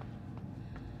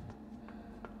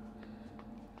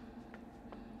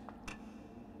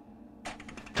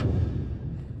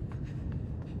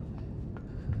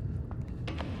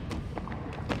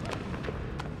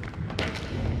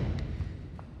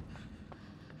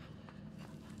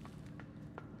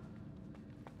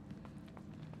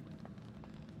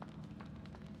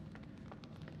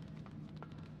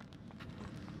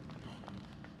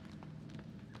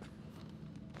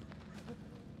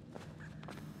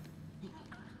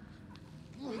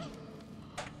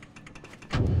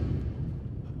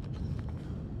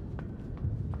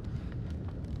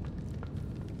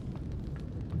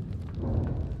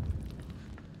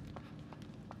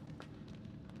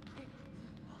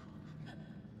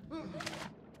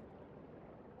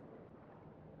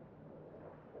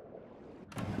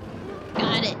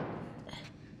 Got it.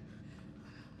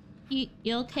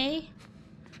 You okay?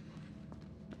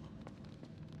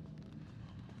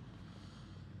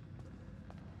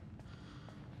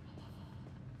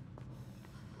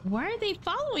 Why are they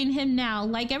following him now?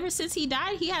 Like, ever since he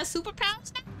died, he has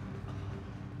superpowers now?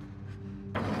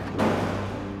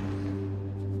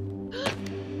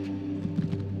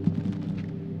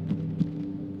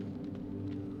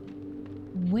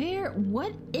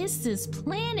 What is this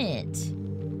planet?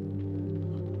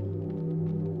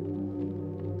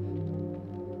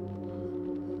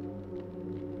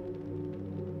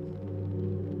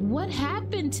 What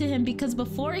happened to him? Because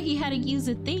before he had to use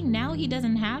a thing, now he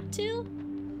doesn't have to?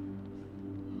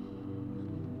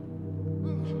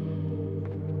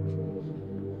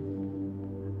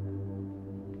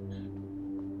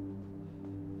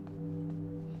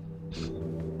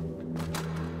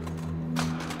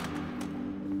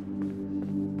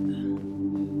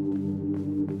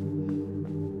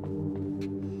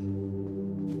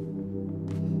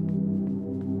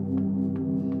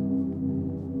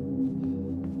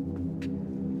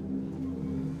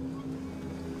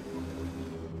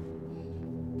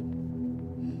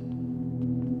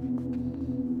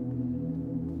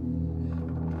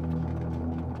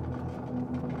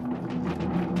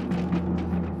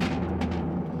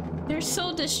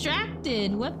 So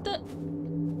distracted. What the?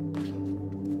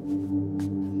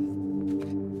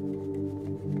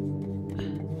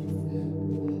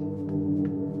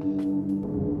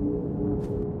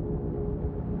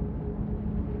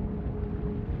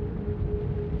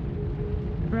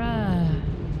 Bruh.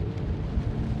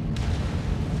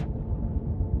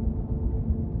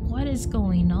 What is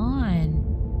going on?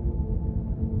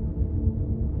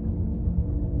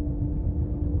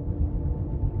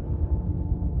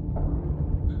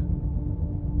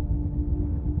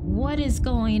 What is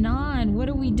going on? What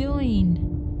are we doing?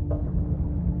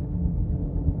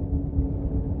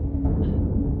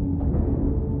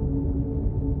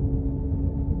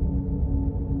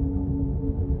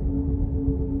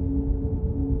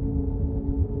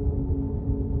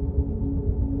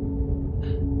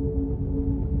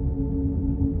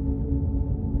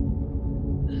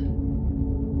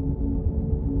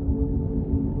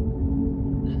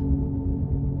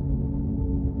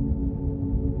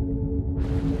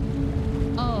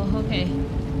 Okay.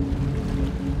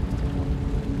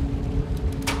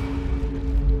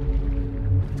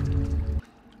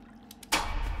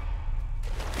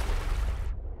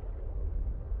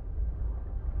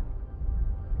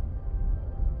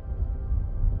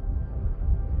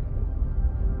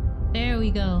 There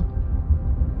we go.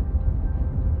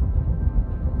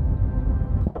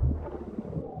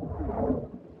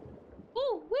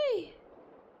 Ooh, wee.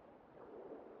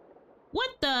 What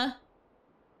the?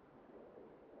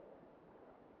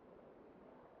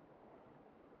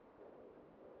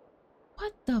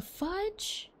 What the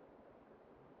fudge?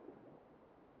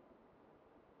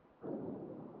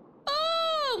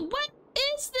 Oh, what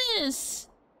is this?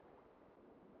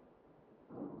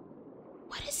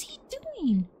 What is he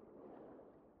doing?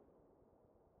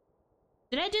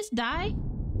 Did I just die?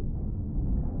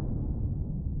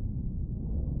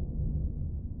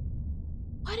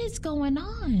 What is going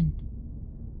on?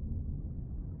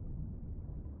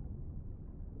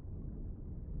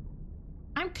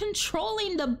 I'm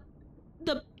controlling the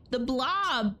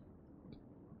blob.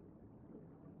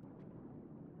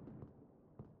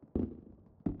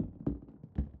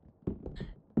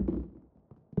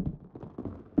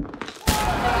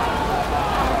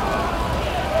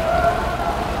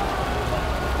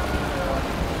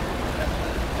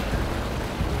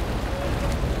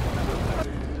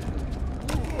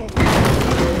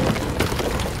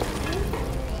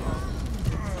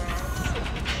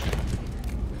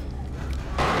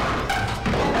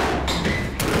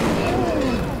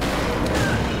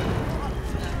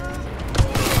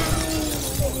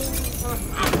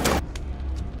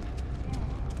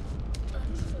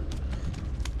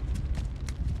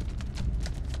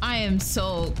 I am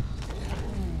so...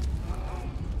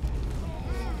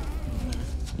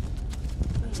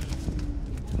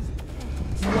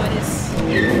 What is...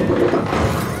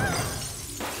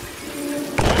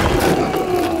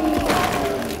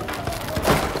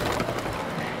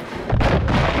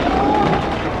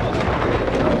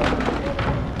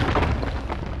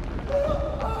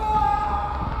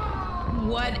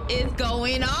 What is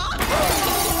going on?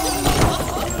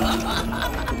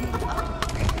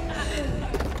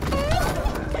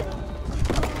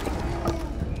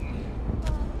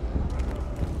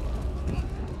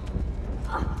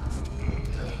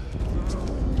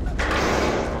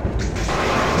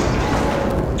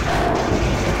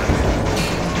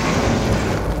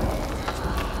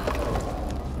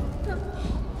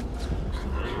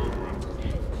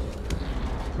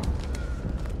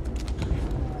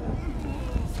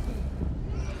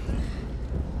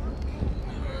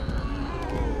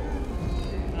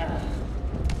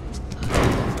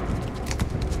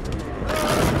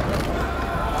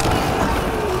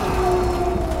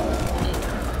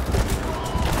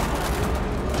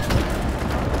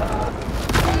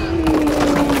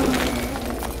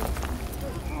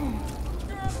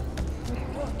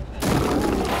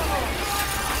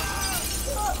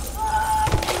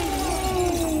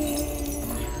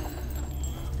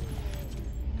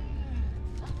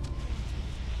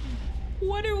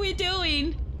 What are we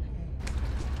doing?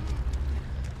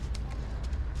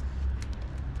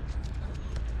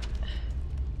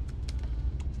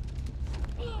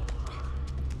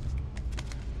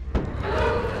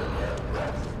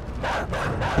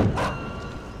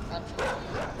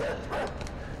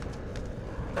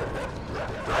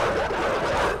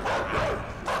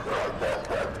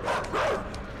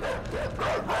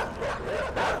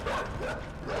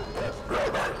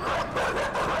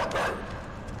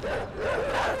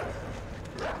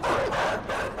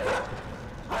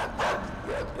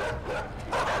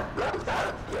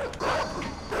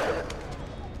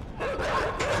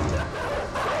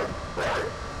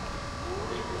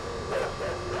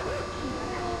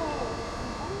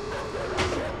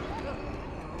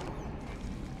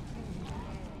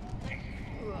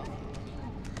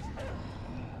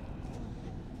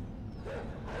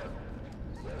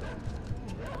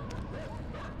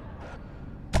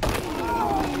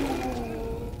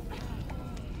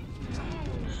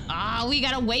 We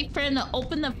gotta wait for him to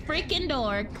open the freaking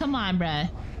door. Come on, bruh.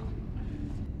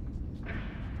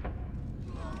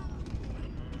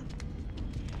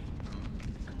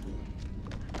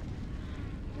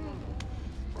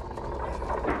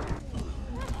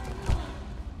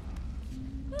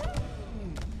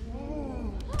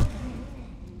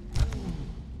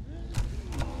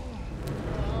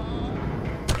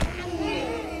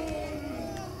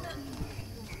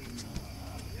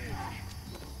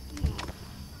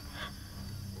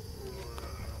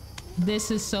 This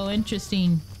is so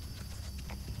interesting.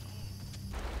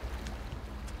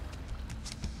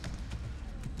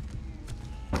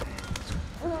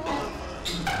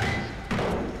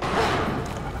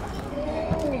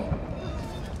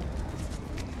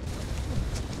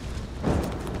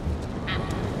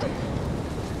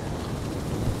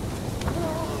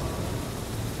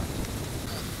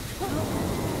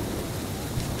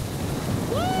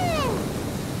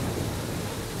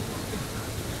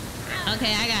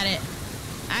 Okay, I got it.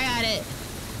 I got it.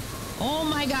 Oh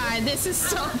my god, this is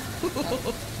so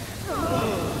cool.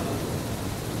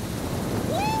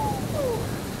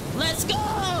 Woo! Let's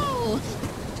go!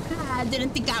 I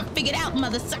didn't think I figured out,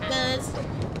 mother suckers.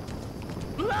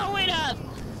 Blow it up!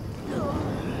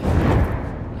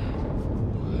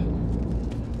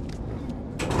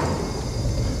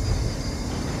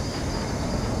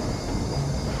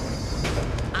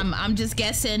 I'm just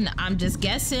guessing. I'm just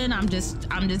guessing. I'm just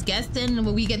guessing.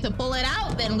 When we get to pull it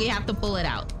out, then we have to pull it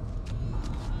out.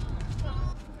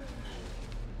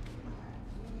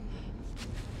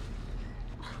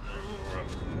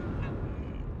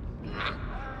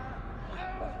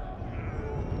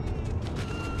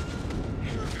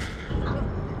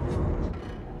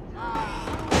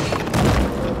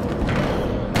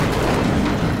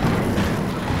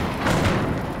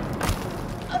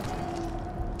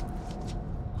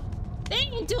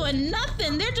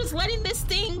 Nothing. They're just letting this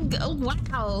thing go.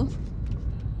 Wow.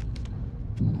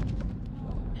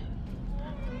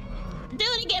 Do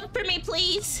it again for me,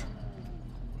 please.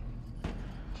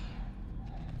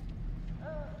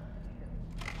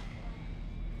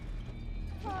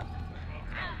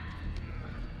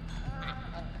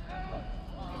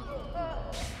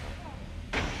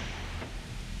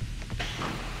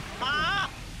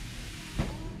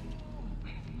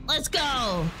 Let's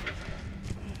go.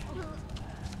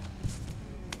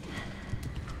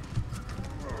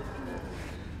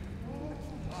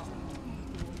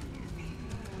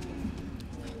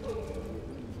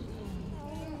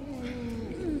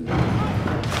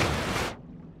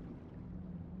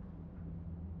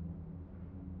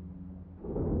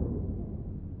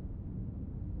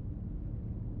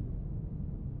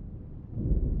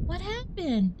 What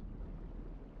happened?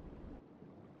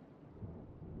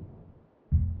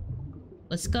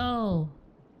 Let's go.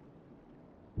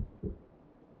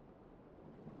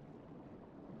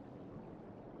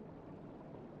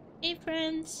 Hey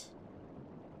friends.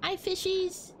 Hi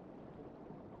fishies.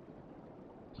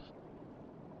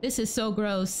 This is so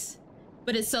gross,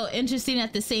 but it's so interesting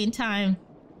at the same time.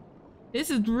 This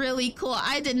is really cool.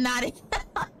 I did not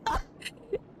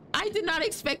I did not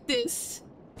expect this.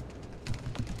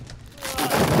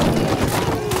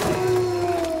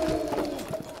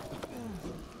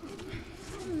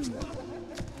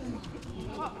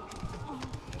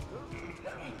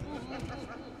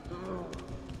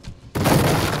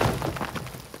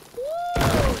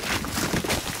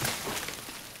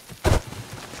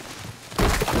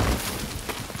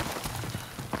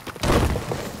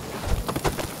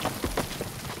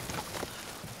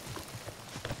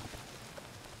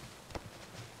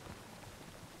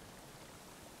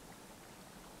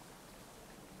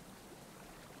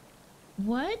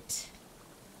 What?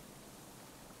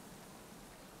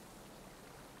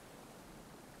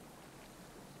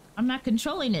 I'm not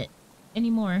controlling it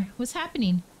anymore. What's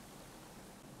happening?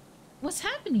 What's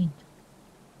happening?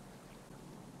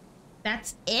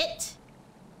 That's it?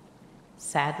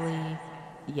 Sadly,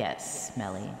 yes,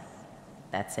 Melly.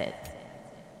 That's it.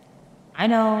 I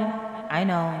know.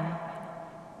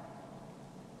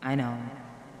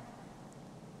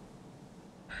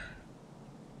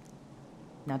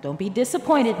 Now don't be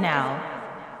disappointed now.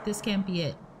 This can't be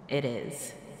it. It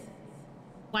is.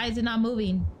 Why is it not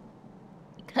moving?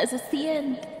 Because it's the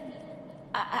end.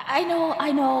 I know.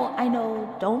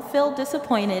 Don't feel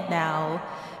disappointed now.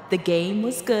 The game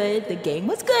was good. You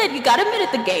gotta admit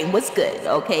it, the game was good,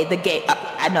 okay? The game,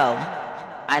 I know.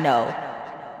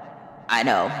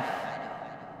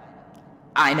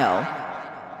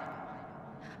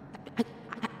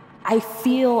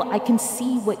 I can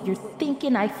see what you're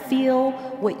thinking. I feel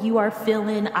what you are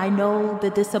feeling. I know the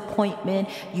disappointment.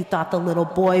 You thought the little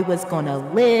boy was gonna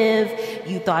live.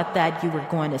 You thought that you were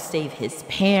going to save his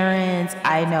parents.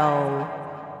 I know.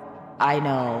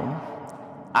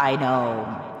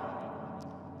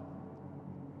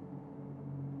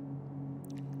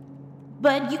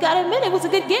 But you gotta admit it was a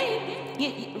good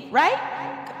game, right?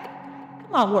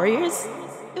 Come on, Warriors.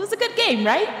 It was a good game,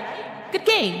 right? Good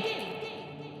game.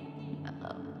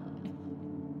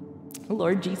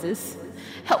 Lord Jesus,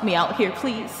 help me out here,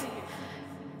 please.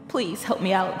 Please help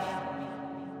me out.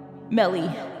 Melly,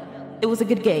 it was a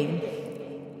good game.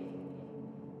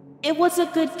 It was a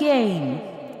good game.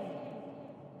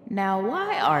 Now,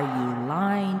 why are you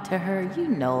lying to her? You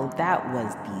know that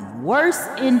was the worst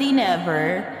ending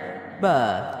ever.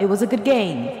 But it was a good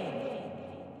game.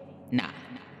 Nah,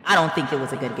 I don't think it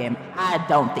was a good game.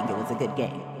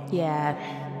 Yeah.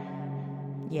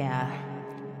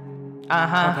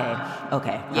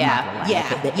 Okay.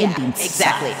 The ending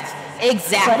exactly.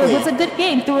 But it was a good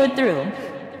game through and through.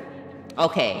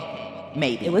 Okay,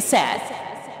 maybe. It was sad.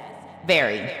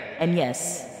 Very. And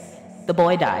yes, the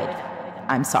boy died.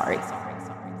 I'm sorry.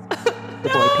 The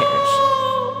boy perished.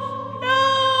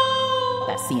 No!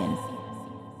 That's the end.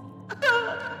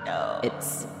 No.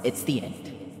 It's the end.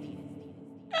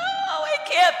 No,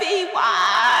 it can't be.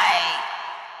 Why?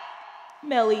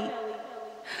 Melly.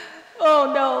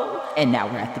 Oh no. And now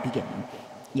we're at the beginning.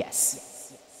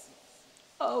 Yes.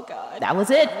 Oh God. That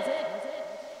was it.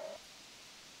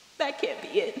 That can't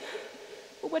be it.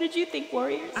 What did you think,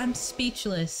 Warriors? I'm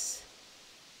speechless.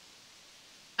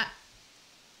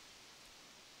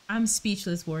 I'm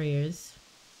speechless, Warriors.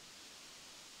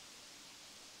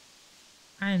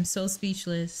 I am so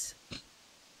speechless.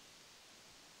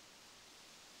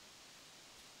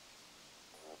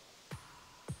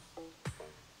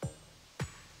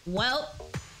 Well,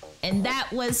 and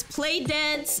that was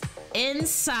PlayDeads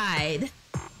Inside.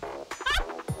 What?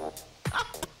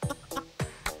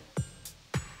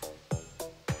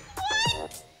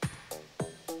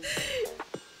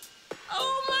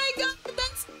 Oh my God,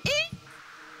 that's it.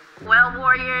 Well,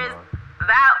 Warriors,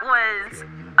 that was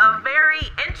a very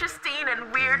interesting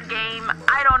and weird game.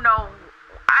 I don't know.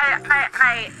 I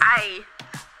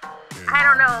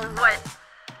don't know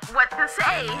what to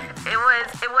say. It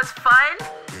was fun.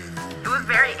 It was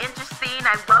very interesting.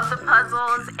 I love the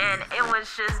puzzles, and it was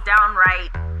just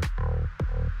downright.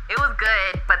 It was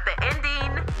good, but the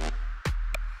ending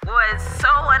was so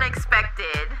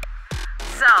unexpected.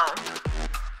 So,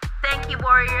 thank you,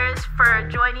 Warriors, for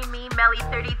joining me,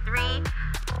 Melly33,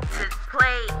 to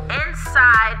play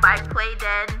Inside by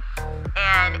PlayDead.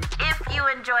 And if you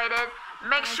enjoyed it,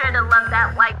 make sure to love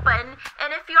that like button.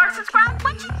 And if you are subscribed,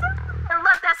 what you do? And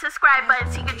love that subscribe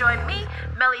button so you can join me,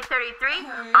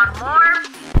 Melly33, on more.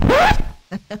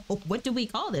 What do we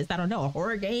call this? I don't know. A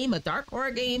horror game, a dark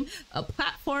horror game, a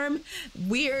platform,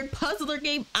 weird puzzler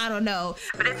game. I don't know.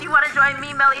 But if you want to join me,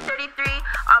 Melly33,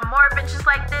 on more adventures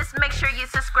like this, make sure you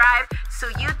subscribe so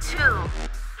you too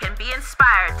can be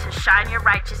inspired to shine your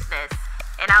righteousness.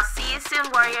 And I'll see you soon,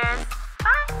 Warriors.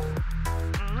 Bye.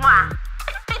 Mwah.